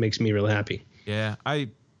level, that makes me real happy. Yeah.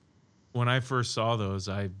 When I first saw those,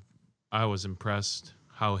 I was impressed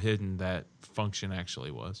how hidden that function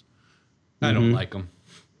actually was. I don't like them.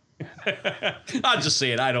 I'll just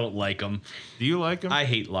say it. I don't like them. Do you like them? I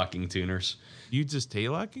hate locking tuners. You just hate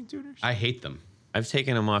locking tuners? I hate them. I've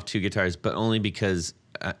taken them off 2 guitars, but only because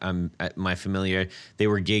I'm at my familiar. They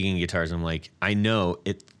were gigging guitars. I'm like, I know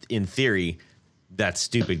it in theory. That's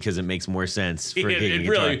stupid because it makes more sense for gigging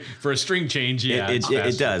guitar. Really, for a string change, yeah,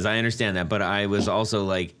 it does. I understand that, but I was also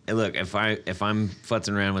like, look, if I'm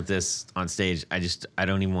futzing around with this on stage, I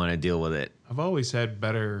don't even want to deal with it. I've always had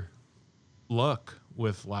better luck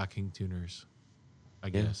with locking tuners, I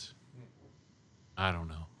guess. I don't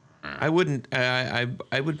know. I wouldn't. I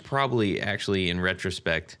would probably actually, in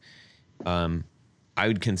retrospect, I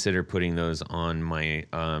would consider putting those on my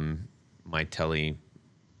my telly,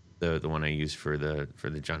 the one I use for the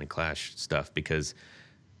Johnny Clash stuff, because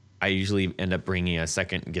I usually end up bringing a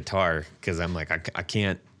second guitar because I'm like I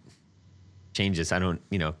can't change this. I don't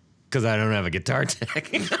because I don't have a guitar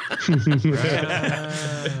tech. I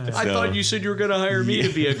thought you said you were going to hire me to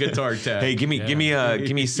be a guitar tech. Hey, give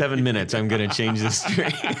me 7 minutes. I'm going to change this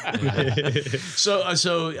string.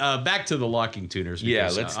 So back to the locking tuners.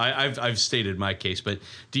 Because, let's. I've stated my case, but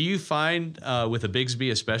do you find with a Bigsby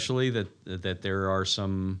especially that there are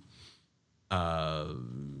some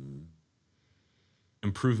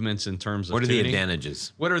improvements in terms of What are tuning? the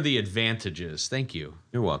advantages? What are the advantages? Thank you.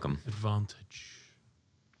 You're welcome. Advantage.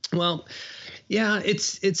 Well, yeah,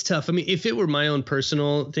 it's tough. I mean, if it were my own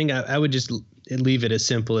personal thing, I would just leave it as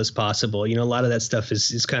simple as possible. A lot of that stuff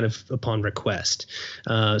is kind of upon request.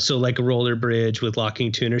 So like a roller bridge with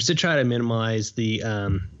locking tuners to try to minimize the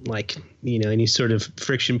any sort of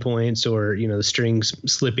friction points or the strings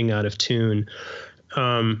slipping out of tune.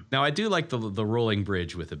 Now I do like the rolling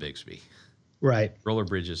bridge with the Bigsby. Right. Roller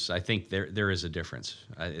bridges. I think there is a difference.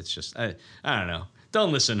 It's just I don't know.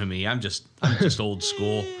 Don't listen to me. I'm just old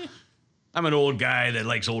school. I'm an old guy that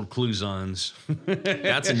likes old Clouzons.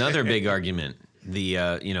 That's another big argument. The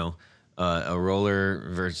a roller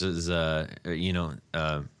versus the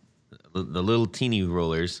little teeny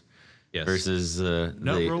rollers Yes. versus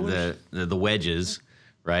Nut rollers? the wedges,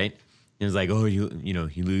 right? And it's like, oh, you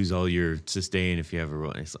lose all your sustain if you have a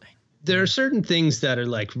roll. It's like, there are certain things that are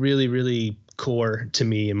like really, really core to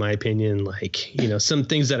me, in my opinion, like, some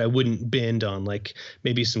things that I wouldn't bend on, like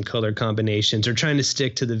maybe some color combinations or trying to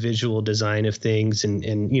stick to the visual design of things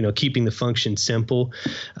and keeping the function simple.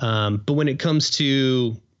 But when it comes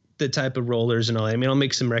to the type of rollers and all, I mean, I'll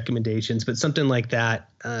make some recommendations, but something like that,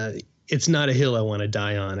 it's not a hill I want to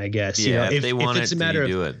die on, I guess. Yeah, if they want if it's it, a matter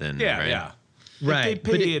do of, it then. Yeah, right? yeah. right. If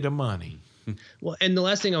they pay you the money. Well, and the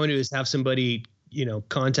last thing I want to do is have somebody,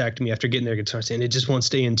 contact me after getting their guitar saying it just won't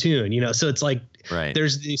stay in tune, So it's like, Right.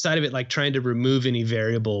 there's the side of it, like trying to remove any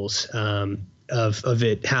variables of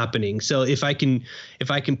it happening. So if I can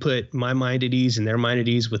put my mind at ease and their mind at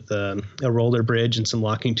ease with a roller bridge and some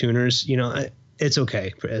locking tuners, it's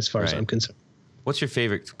okay as far as Right. I'm concerned. What's your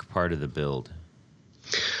favorite part of the build?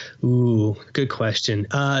 Ooh, good question.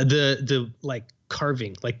 The like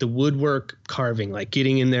carving, like the woodwork carving, like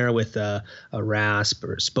getting in there with a rasp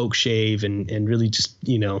or a spoke shave and really just,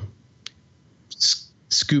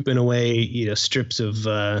 scooping away, strips of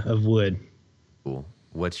wood. Cool.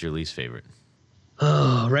 What's your least favorite?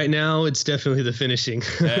 Oh, right now it's definitely the finishing.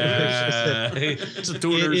 It's the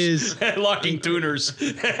tuners. It is. Locking tuners.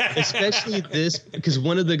 Especially this, because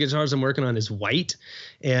one of the guitars I'm working on is white,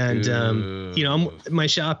 and my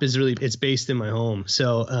shop is it's based in my home,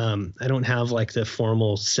 so I don't have like the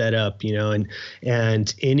formal setup,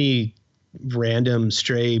 and any random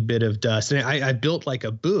stray bit of dust, and I built like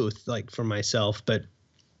a booth like for myself, but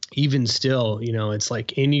even still, it's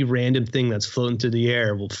like any random thing that's floating through the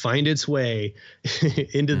air will find its way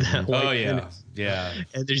into that white. Oh yeah, finish. yeah.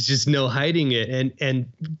 And there's just no hiding it.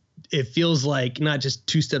 And it feels like not just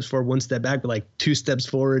 2 steps forward, 1 step back, but like 2 steps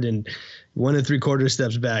forward and 1 3/4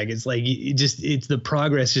 steps back. It's like it's the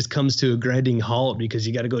progress just comes to a grinding halt because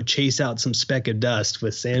you got to go chase out some speck of dust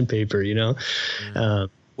with sandpaper,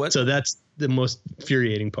 So that's the most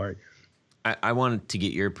infuriating part. I wanted to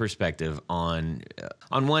get your perspective on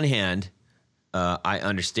one hand, I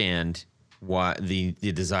understand why the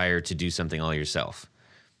desire to do something all yourself.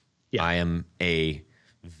 Yeah. I am a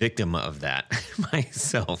victim of that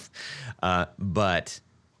myself. But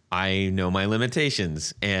I know my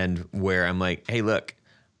limitations and where I'm like, hey, look,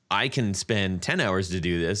 I can spend 10 hours to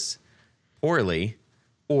do this poorly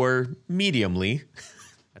or mediumly.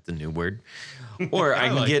 That's a new word. Or I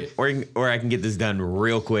can get this done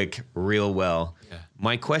real quick, real well. Yeah.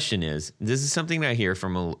 My question is, this is something that I hear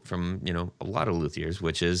from a lot of luthiers,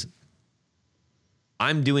 which is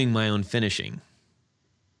I'm doing my own finishing.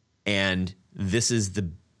 And this is the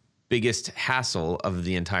biggest hassle of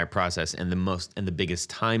the entire process and the biggest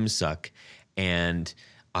time suck. And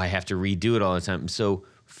I have to redo it all the time. So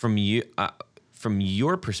from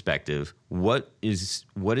your perspective, what is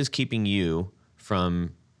keeping you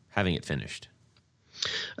from having it finished?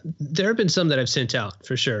 There have been some that I've sent out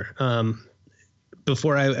for sure.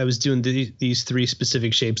 Before I was doing these 3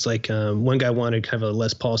 specific shapes, like one guy wanted kind of a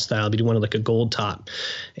Les Paul style, but he wanted like a gold top.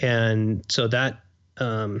 And so that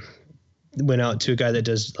went out to a guy that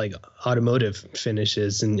does like automotive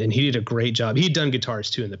finishes, and he did a great job. He'd done guitars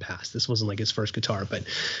too in the past. This wasn't like his first guitar, but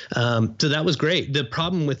so that was great. The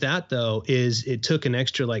problem with that though is it took an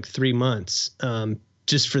extra like 3 months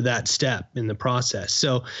just for that step in the process.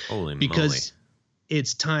 So because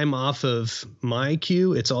it's time off of my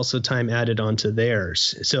queue, it's also time added onto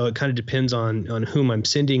theirs. So it kind of depends on whom I'm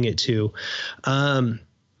sending it to.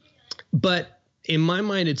 But in my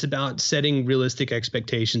mind, it's about setting realistic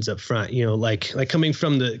expectations up front, like coming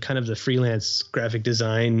from the kind of the freelance graphic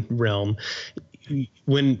design realm.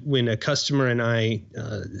 When a customer and I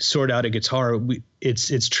sort out a guitar,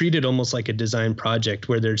 it's treated almost like a design project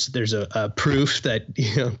where there's a proof that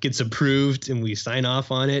gets approved and we sign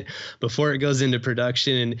off on it before it goes into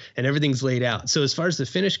production and everything's laid out. So as far as the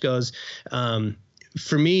finish goes,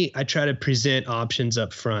 for me, I try to present options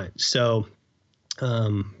up front. So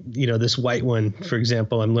this white one, for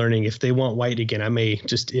example, I'm learning if they want white again, I may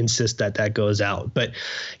just insist that goes out. But,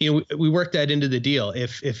 we work that into the deal.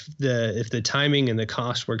 If the timing and the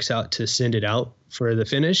cost works out to send it out for the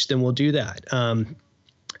finish, then we'll do that.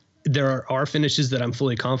 There are finishes that I'm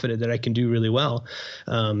fully confident that I can do really well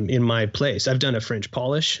in my place. I've done a French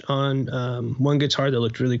polish on one guitar that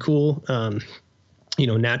looked really cool.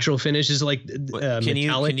 Natural finishes like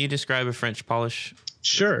metallic. Can you describe a French polish?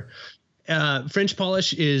 Sure. French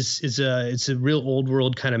polish it's a real old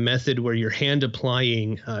world kind of method where you're hand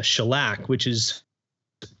applying shellac, which is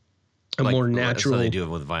a more natural. That's how they do it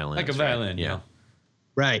with violins. Like a violin, right? yeah.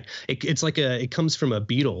 Right. It comes from a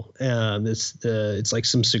beetle. It's like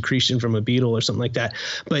some secretion from a beetle or something like that.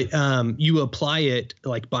 But you apply it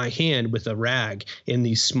like by hand with a rag in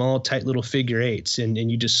these small, tight little figure eights, and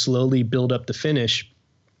you just slowly build up the finish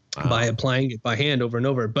by applying it by hand over and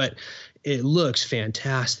over. But it looks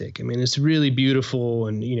fantastic. I mean, it's really beautiful.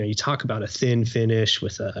 And, you talk about a thin finish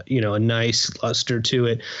with a nice luster to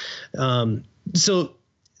it. So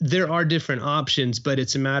there are different options, but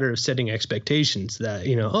it's a matter of setting expectations that,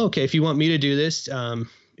 okay, if you want me to do this,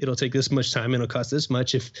 it'll take this much time, it'll cost this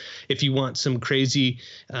much. If you want some crazy,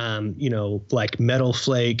 like metal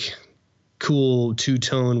flake, cool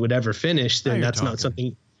two-tone, whatever finish, then that's not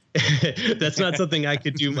something that's not something I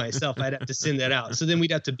could do myself. I'd have to send that out. So then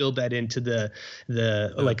we'd have to build that into the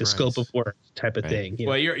like a scope of work type of thing.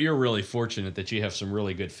 Well, you're really fortunate that you have some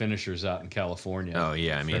really good finishers out in California. Oh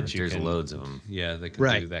yeah, I mean there's loads of them. Yeah, they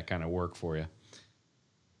can do that kind of work for you.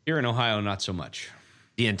 Here in Ohio, not so much.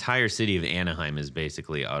 The entire city of Anaheim is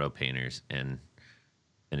basically auto painters and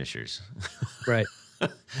finishers. Right.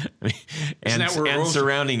 and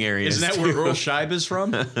surrounding areas. Isn't that where Earl Scheib is from?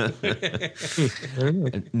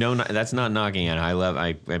 No, that's not knocking it. I'm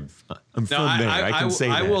from there. I can say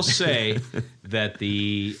that. I will say that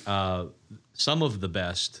the some of the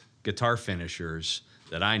best guitar finishers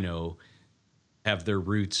that I know have their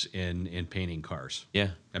roots in painting cars. Yeah,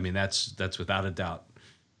 I mean that's without a doubt.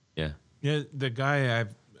 Yeah. Yeah, the guy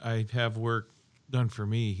I have work done for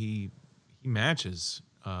me, he matches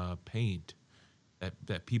paint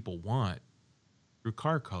that people want through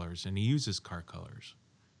car colors, and he uses car colors.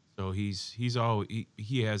 So he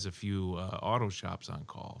has a few auto shops on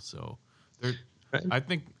call. So I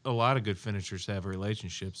think a lot of good finishers have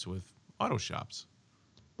relationships with auto shops.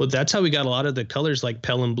 Well, that's how we got a lot of the colors like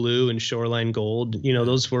Pelham Blue and Shoreline Gold.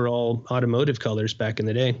 Those were all automotive colors back in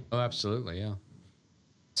the day. Oh, absolutely, yeah.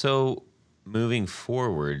 So moving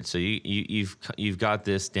forward, so you've got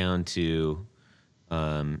this down to,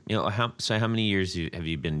 how many years have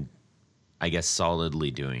you been, I guess, solidly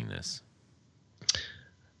doing this?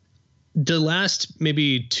 The last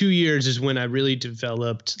maybe 2 years is when I really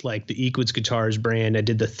developed like the Equitz Guitars brand. I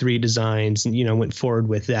did the 3 designs and, went forward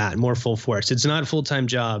with that more full force. It's not a full-time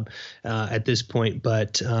job at this point,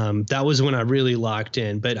 but that was when I really locked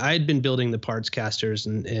in. But I had been building the parts casters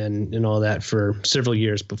and all that for several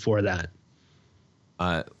years before that.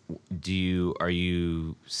 Are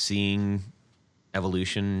you seeing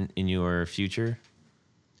evolution in your future?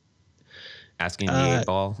 Asking the 8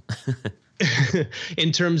 ball.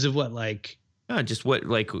 In terms of what, like? Just what,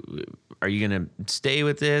 like, are you gonna stay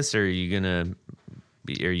with this, or are you gonna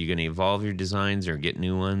evolve your designs or get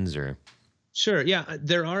new ones, or? Sure. Yeah,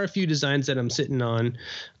 there are a few designs that I'm sitting on.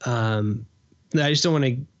 I just don't want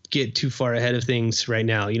to get too far ahead of things right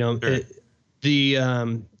now. Sure.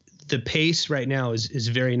 The pace right now is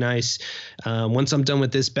very nice. Once I'm done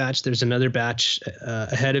with this batch, there's another batch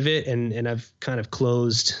ahead of it, and I've kind of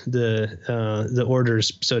closed the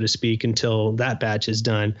orders, so to speak, until that batch is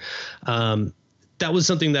done. That was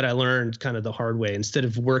something that I learned kind of the hard way. Instead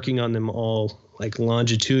of working on them all like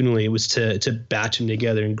longitudinally, it was to batch them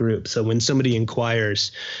together in groups. So when somebody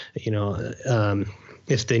inquires,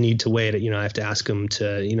 if they need to wait, I have to ask them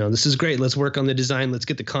to, this is great. Let's work on the design. Let's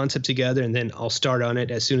get the concept together, and then I'll start on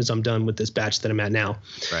it as soon as I'm done with this batch that I'm at now.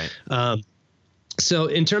 Right. So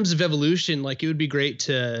in terms of evolution, like it would be great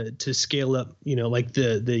to scale up, like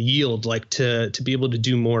the yield, like to be able to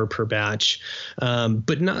do more per batch,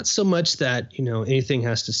 but not so much that, anything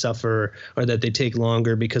has to suffer or that they take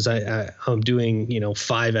longer because I'm doing,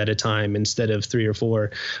 5 at a time instead of 3 or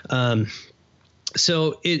 4.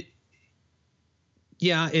 So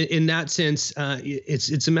yeah, in that sense,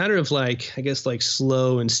 it's a matter of like, I guess, like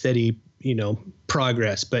slow and steady,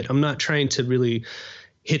 progress. But I'm not trying to really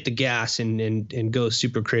hit the gas and go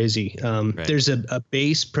super crazy. Right. There's a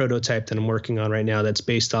base prototype that I'm working on right now that's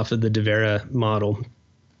based off of the Devera model.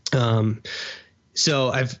 So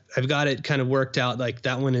I've got it kind of worked out. Like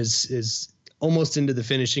that one is almost into the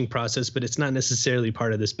finishing process, but it's not necessarily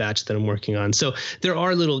part of this batch that I'm working on. So there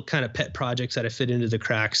are little kind of pet projects that I fit into the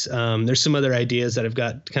cracks. There's some other ideas that I've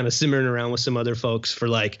got kind of simmering around with some other folks for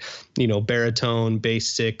like, baritone,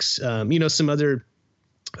 bass 6, some other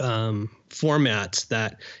formats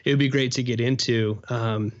that it would be great to get into.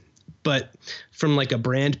 But from like a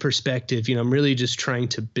brand perspective, I'm really just trying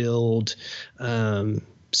to build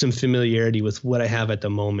some familiarity with what I have at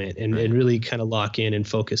the moment and really kind of lock in and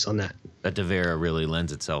focus on that. That Devera really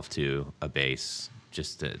lends itself to a bass.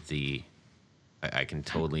 Just I can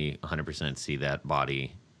totally 100% see that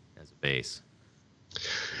body as a bass.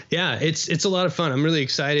 Yeah, it's a lot of fun. I'm really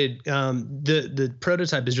excited. The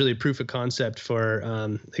prototype is really proof of concept for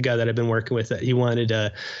the guy that I've been working with. That he wanted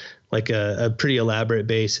a pretty elaborate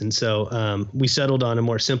bass, and so we settled on a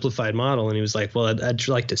more simplified model. And he was like, "Well, I'd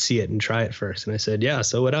like to see it and try it first." And I said, "Yeah,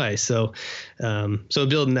 so would I." So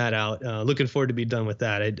building that out, looking forward to be done with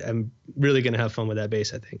that. I'm really gonna have fun with that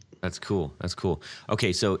bass, I think. That's cool. That's cool.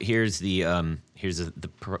 Okay, so here's the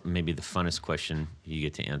maybe the funnest question you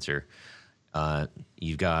get to answer.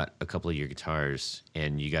 You've got a couple of your guitars,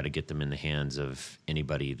 and you got to get them in the hands of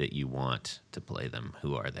anybody that you want to play them.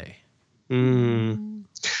 Who are they?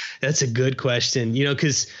 That's a good question.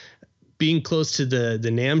 Because being close to the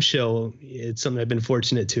NAMM show, it's something I've been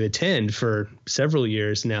fortunate to attend for several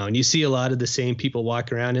years now. And you see a lot of the same people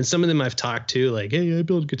walk around, and some of them I've talked to, like, "Hey, I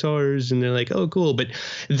build guitars," and they're like, "Oh, cool." But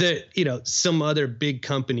some other big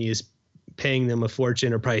company is paying them a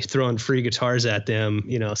fortune or probably throwing free guitars at them.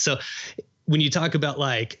 So when you talk about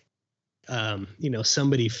like,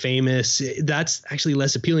 somebody famous, that's actually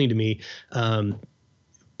less appealing to me.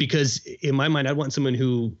 Because in my mind, I'd want someone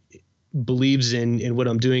who believes in what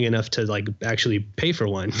I'm doing enough to like actually pay for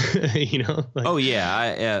one, Like, Oh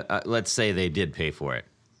yeah, let's say they did pay for it.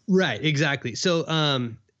 Right, exactly. So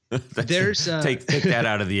there's take that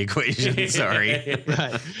out of the equation. Sorry.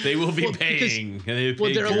 right. They will be paying.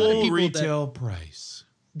 There are a lot of people retail price.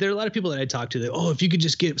 There are a lot of people that I talk to that, if you could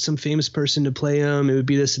just get some famous person to play them, it would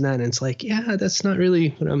be this and that. And it's like, yeah, that's not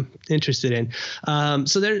really what I'm interested in.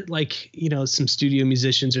 So they're like, some studio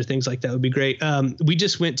musicians or things like that would be great. We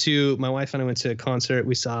just my wife and I went to a concert.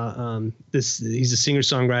 We saw he's a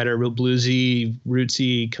singer-songwriter, real bluesy,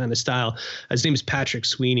 rootsy kind of style. His name is Patrick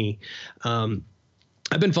Sweeney. I've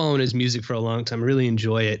been following his music for a long time. I really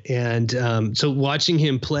enjoy it. And so watching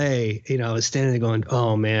him play, I was standing there going,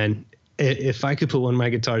 oh man, if I could put one of my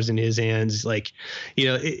guitars in his hands, like,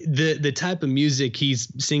 the type of music he's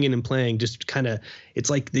singing and playing, just kind of,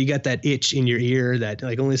 it's like you got that itch in your ear that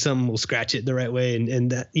like only someone will scratch it the right way.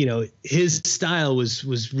 And that, his style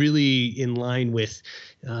was really in line with,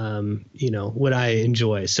 what I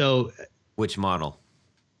enjoy. So Which model?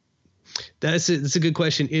 That's a good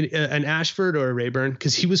question. An Ashford or a Rayburn,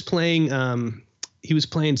 because he was playing some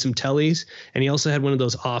Tellys, and he also had one of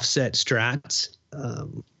those offset Strats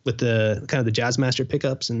with the kind of the Jazzmaster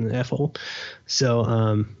pickups and the F-hole.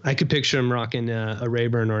 So I could picture him rocking a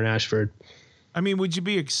Rayburn or an Ashford. I mean, would you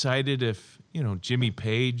be excited if Jimmy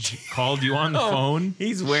Page called you on the phone?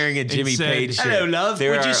 He's wearing a Jimmy said, Page shirt. "Hello, love.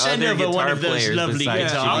 There Would you are send other over one guitar of those players lovely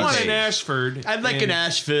besides guitars? Jimmy I want Page. an Ashford. I'd like an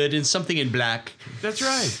Ashford and something in black." That's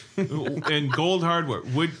right. And gold hardware.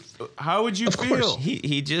 How would you Of feel? course.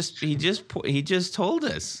 He just told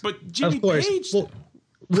us. But Jimmy Of course. Page. Well,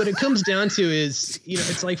 what it comes down to is,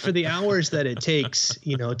 it's like for the hours that it takes,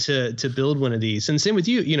 to build one of these, and same with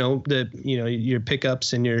you, your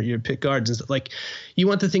pickups and your pick guards and stuff. Like, you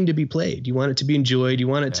want the thing to be played, you want it to be enjoyed, you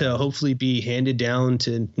want it to hopefully be handed down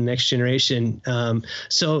to the next generation.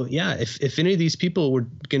 So yeah, if any of these people were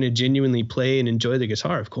going to genuinely play and enjoy the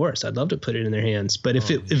guitar, of course, I'd love to put it in their hands. But if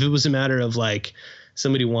it was a matter of like,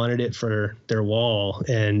 somebody wanted it for their wall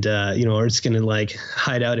and, or it's going to like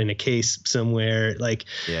hide out in a case somewhere, like,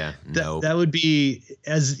 that would be,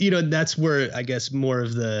 as that's where I guess more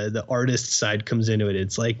of the artist side comes into it.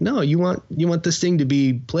 It's like, no, you want this thing to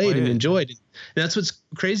be played and enjoyed. And that's what's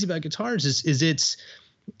crazy about guitars is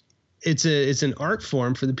it's an art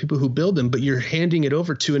form for the people who build them, but you're handing it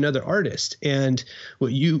over to another artist. And what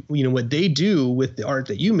they do with the art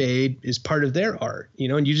that you made is part of their art,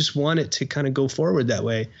 and you just want it to kind of go forward that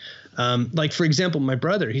way. Like, for example, my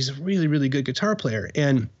brother, he's a really, really good guitar player.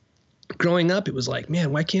 And growing up, it was like,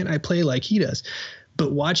 man, why can't I play like he does?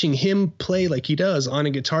 But watching him play like he does on a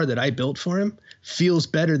guitar that I built for him feels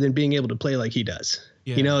better than being able to play like he does.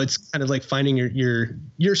 Yeah. It's kind of like finding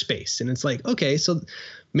your space. And it's like, okay, so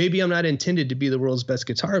maybe I'm not intended to be the world's best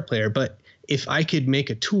guitar player, but if I could make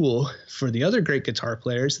a tool for the other great guitar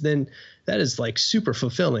players, then that is like super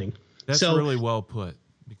fulfilling. That's really well put.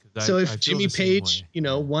 Because if Jimmy Page,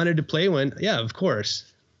 wanted to play one, yeah, of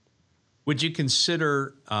course. Would you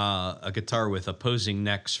consider a guitar with opposing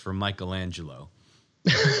necks for Michelangelo?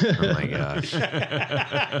 Oh my gosh!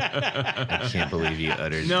 I can't believe you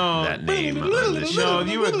uttered that name on the show.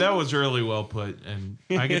 No, that was really well put, and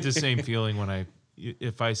I get the same feeling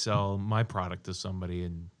if I sell my product to somebody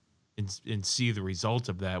and see the result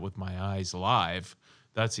of that with my eyes live.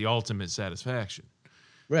 That's the ultimate satisfaction.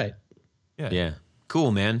 Right. Yeah.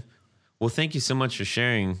 Cool, man. Well, thank you so much for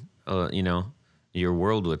sharing, your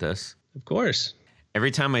world with us. Of course. Every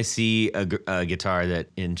time I see a guitar that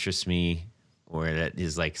interests me or that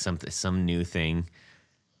is like some new thing,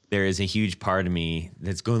 there is a huge part of me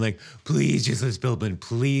that's going like, please just let's build one.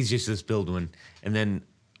 Please just let's build one. And then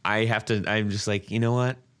I'm just like, you know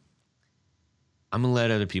what? I'm going to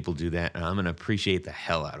let other people do that, and I'm going to appreciate the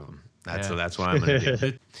hell out of them. That's what I'm going to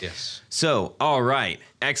do. Yes. So, all right.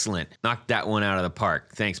 Excellent. Knocked that one out of the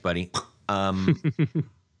park. Thanks, buddy.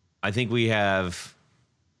 I think we have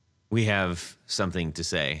something to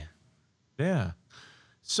say. Yeah.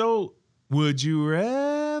 So, would you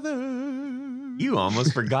rather? You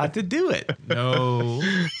almost forgot to do it. No.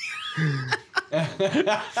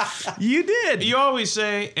 You did. You always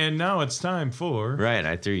say, and now it's time for. Right.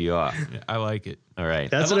 I threw you off. Yeah, I like it. All right.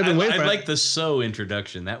 That's what I've been waiting for. I like the "so"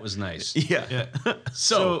 introduction. That was nice. Yeah. Yeah.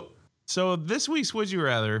 So this week's Would You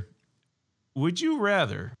Rather? Would you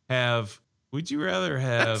rather have?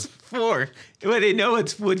 That's 4. Wait, no,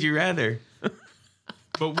 it's would you rather.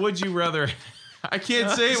 But would you rather? I can't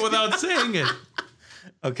say it without saying it.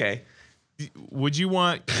 Okay. Would you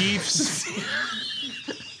want Keith's?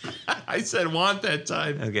 I said want that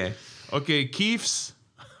time. Okay. Okay, Keith's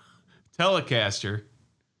Telecaster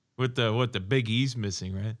with the big E's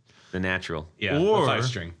missing, right? The natural. Yeah. Or- the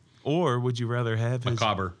 5-string. Or would you rather have his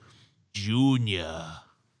Macabre. Junior?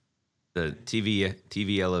 The TV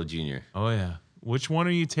Yellow Junior. Oh yeah. Which one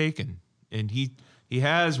are you taking? And he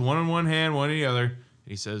has one in one hand, one in the other.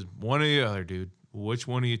 He says one or the other, dude. Which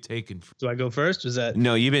one are you taking? Do I go first? Was that?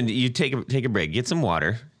 No, you take a break. Get some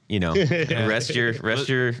water. You know, rest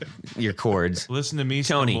your chords. Listen to me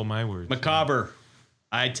Tony. stumble my words. Macabre.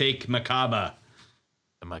 I take Macabre.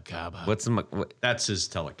 The macabre. What's what? That's his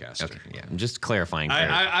Telecaster. Okay, yeah. I'm just clarifying.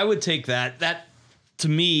 I would take that. That, to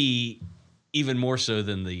me, even more so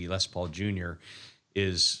than the Les Paul Jr.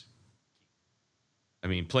 is, I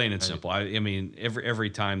mean, plain and simple. I mean, every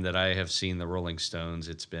time that I have seen the Rolling Stones,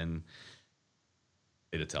 it's been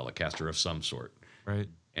a Telecaster of some sort. Right.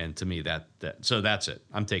 And to me, so that's it.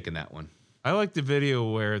 I'm taking that one. I like the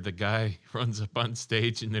video where the guy runs up on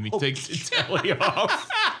stage and then he takes the telly off.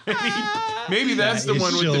 Maybe that's the is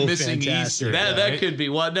one with so the missing fantastic. Easter. That could be.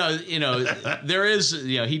 Well, no, there is.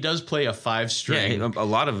 He does play a 5-string. Yeah, a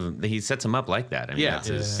lot of them. He sets them up like that. I mean, Yeah, that's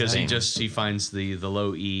his because thing. he finds the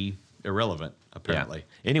low E irrelevant. Apparently,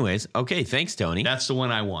 Yeah. Anyways, okay. Thanks, Tony. that's the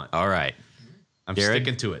one I want. All right, I'm Jared?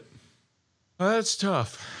 sticking to it. Well, that's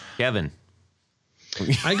tough. Kevin.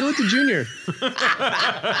 I go with the Junior.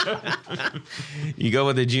 You go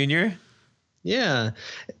with the Junior. Yeah.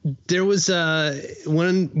 There was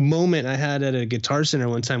one moment I had at a Guitar Center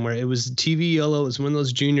one time where it was TV Yellow. It was one of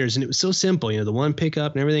those Juniors, and it was so simple, the one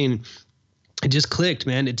pickup and everything. And it just clicked,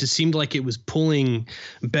 man. It just seemed like it was pulling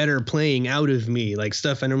better playing out of me, like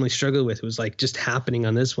stuff I normally struggle with. It was like just happening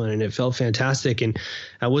on this one, and it felt fantastic. And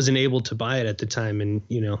I wasn't able to buy it at the time, and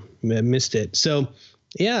I missed it. So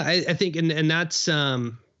yeah, I think, and that's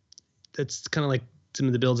kind of like some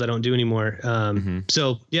of the builds I don't do anymore.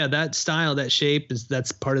 So yeah, that style, that shape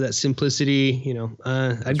that's part of that simplicity.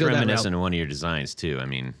 I'd It's go that route. reminiscent of one of your designs too. I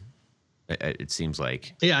mean, it seems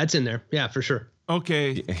like. Yeah, it's in there. Yeah, for sure.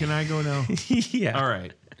 Okay, can I go now? Yeah. All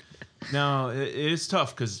right. Now, it's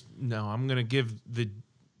tough because I'm going to give the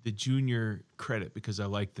Junior credit because I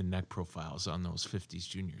like the neck profiles on those 50s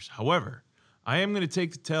Juniors. However, I am going to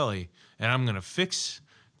take the telly and I'm going to fix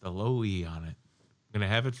the low E on it. I'm going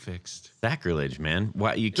to have it fixed. Sacrilege, man.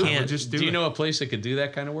 Why you We'll can't? just Do do you it. know a place that could do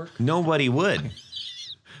that kind of work? Nobody would.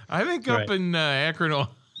 I think up Right. in Akron.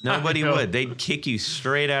 Nobody I know. would. They'd kick you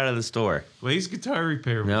straight out of the store. Lay's Guitar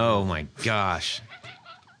Repair. Oh my gosh.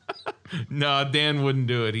 No, Dan wouldn't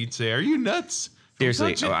do it. He'd say, "Are you nuts?" Don't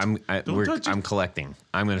Seriously, touch it. Don't touch it. I'm collecting.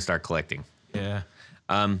 I'm going to start collecting. Yeah.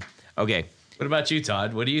 Okay. What about you,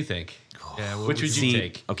 Todd? What do you think? Yeah. what Which would we- you See,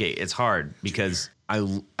 take? okay, it's hard because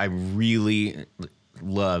I really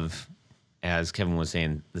love, as Kevin was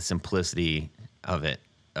saying, the simplicity of it,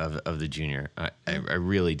 of the Junior. I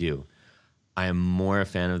really do. I am more a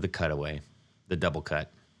fan of the cutaway, the double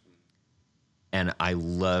cut. And I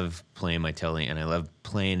love playing my telly, and I love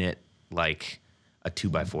playing it like a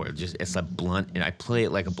 2x4. It's a blunt, and I play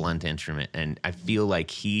it like a blunt instrument. And I feel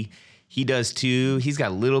like he does too. He's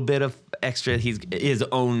got a little bit of extra. He's his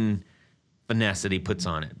own finesse that he puts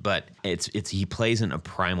on it, but he plays in a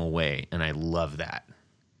primal way, and I love that.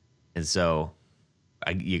 And so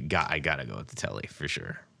I gotta go with the telly for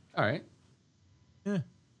sure. All right. Yeah.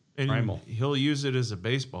 And Primal. he'll use it as a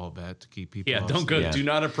baseball bat to keep people. Yeah, off don't go. stage. Yeah. Do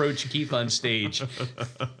not approach Keith on stage.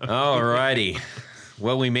 All righty.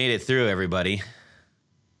 Well, we made it through, everybody.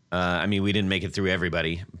 I mean, we didn't make it through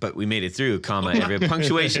everybody, but we made it through, comma.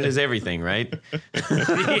 Punctuation is everything, right?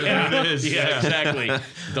 Yeah, exactly.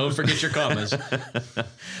 Don't forget your commas.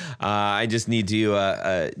 I just need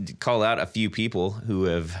to call out a few people who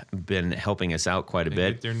have been helping us out quite a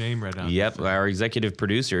bit. Get their name right on. Yep, our executive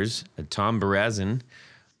producers, Tom Barazin,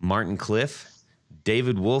 Martin Cliff,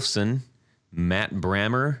 David Wolfson, Matt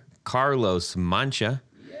Brammer, Carlos Mancha,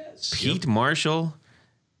 Pete Marshall,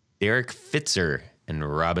 Derek Fitzer, and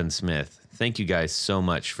Robin Smith. Thank you guys so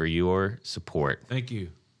much for your support. Thank you.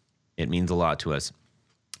 It means a lot to us.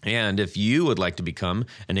 And if you would like to become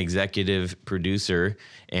an executive producer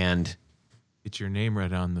and Get your name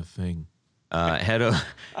right on the thing. head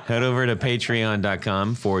over to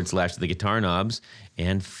patreon.com/the Guitar Knobs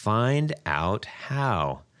and find out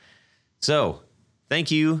how. So,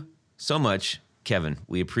 thank you so much, Kevin.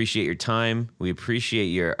 We appreciate your time. We appreciate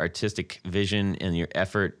your artistic vision and your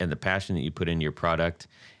effort and the passion that you put into your product.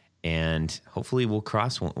 And hopefully we'll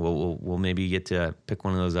cross one. We'll maybe get to pick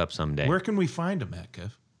one of those up someday. Where can we find them at,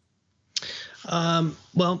 Kev?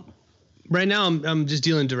 Well, right now I'm just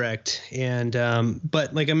dealing direct, and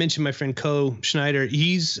but like I mentioned, my friend Co Schneider,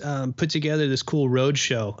 he's put together this cool road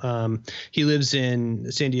show. He lives in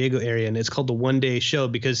the San Diego area, and it's called the One Day Show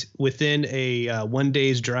because within a 1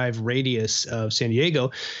 day's drive radius of San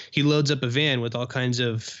Diego, he loads up a van with all kinds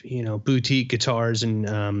of boutique guitars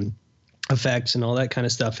and effects and all that kind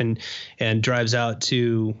of stuff, and drives out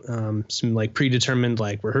to some like predetermined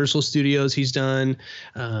like rehearsal studios he's done.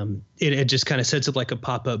 It just kind of sets up like a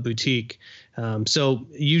pop-up boutique. So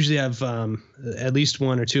usually I have at least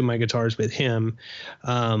one or two of my guitars with him.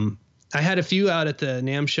 I had a few out at the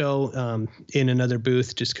NAMM show in another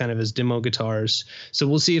booth, just kind of as demo guitars. So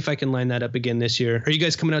we'll see if I can line that up again this year. Are you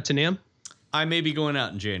guys coming out to NAMM? I may be going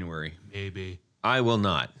out in January. Maybe. I will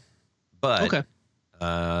not. But Okay.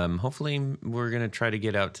 Hopefully we're going to try to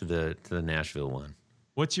get out to the Nashville one.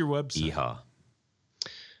 What's your website? Yeehaw.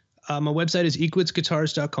 My website is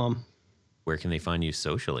equitzguitars.com. Where can they find you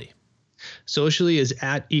socially? Socially is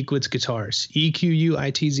at Equitz Guitars,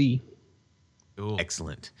 EQUITZ. Cool.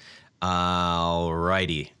 Excellent. All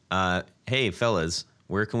righty. Hey, fellas,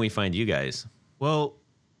 where can we find you guys? Well,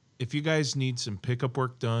 if you guys need some pickup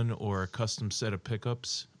work done or a custom set of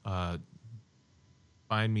pickups, find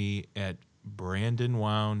me at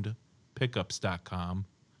BrandonWoundPickups.com.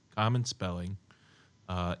 Common spelling.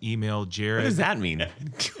 Email Jared. What does that mean?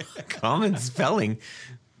 Common spelling.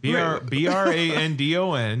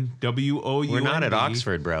 BRANDONWOUND. We're not at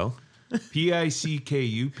Oxford, bro.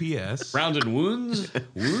 PICKUPS. Rounded wounds?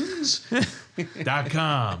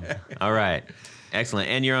 .com. All right. Excellent.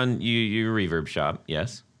 And you're on your Reverb shop,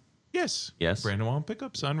 yes? Yes. Yes. Brandon Wound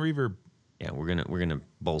Pickups on Reverb. Yeah, we're gonna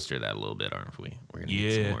bolster that a little bit, aren't we? We're gonna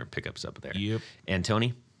get some more pickups up there. Yep. And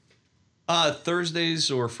Tony? Thursdays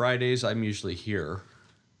or Fridays, I'm usually here.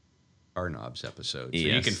 Our Knobs episode. So you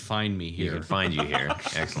Yes. can find me here. You can find you here.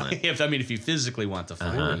 Excellent. if you physically want to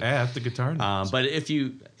find me. At the Guitar Knobs. But if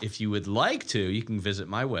you would like to, you can visit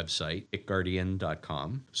my website,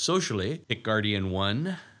 hickguardian.com. Socially,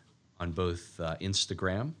 hickguardian1 on both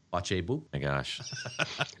Instagram, Facebook. My gosh.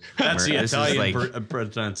 That's the This is Italian like-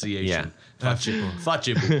 pronunciation. Yeah. Facebook.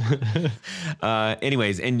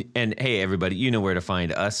 Anyways, and hey, everybody, you know where to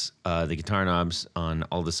find us, the Guitar Knobs, on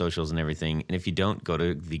all the socials and everything. And if you don't, go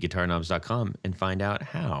to theguitarknobs.com and find out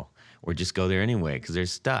how. Or just go there anyway, because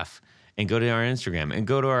there's stuff. And go to our Instagram and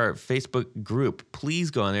go to our Facebook group.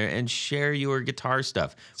 Please go on there and share your guitar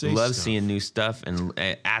stuff. We love seeing new stuff and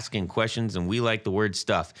asking questions, and we like the word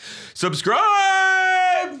stuff.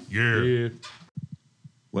 Subscribe! Yeah.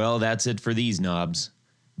 Well, that's it for these knobs.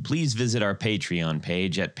 Please visit our Patreon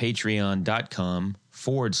page at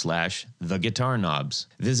patreon.com/The Guitar Knobs.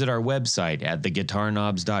 Visit our website at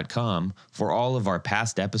theguitarknobs.com for all of our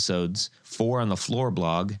past episodes, 4 on the Floor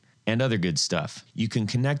blog, and other good stuff. You can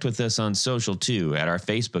connect with us on social too at our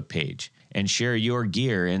Facebook page and share your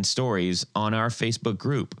gear and stories on our Facebook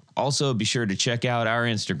group. Also, be sure to check out our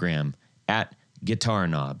Instagram at Guitar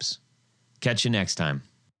Knobs. Catch you next time.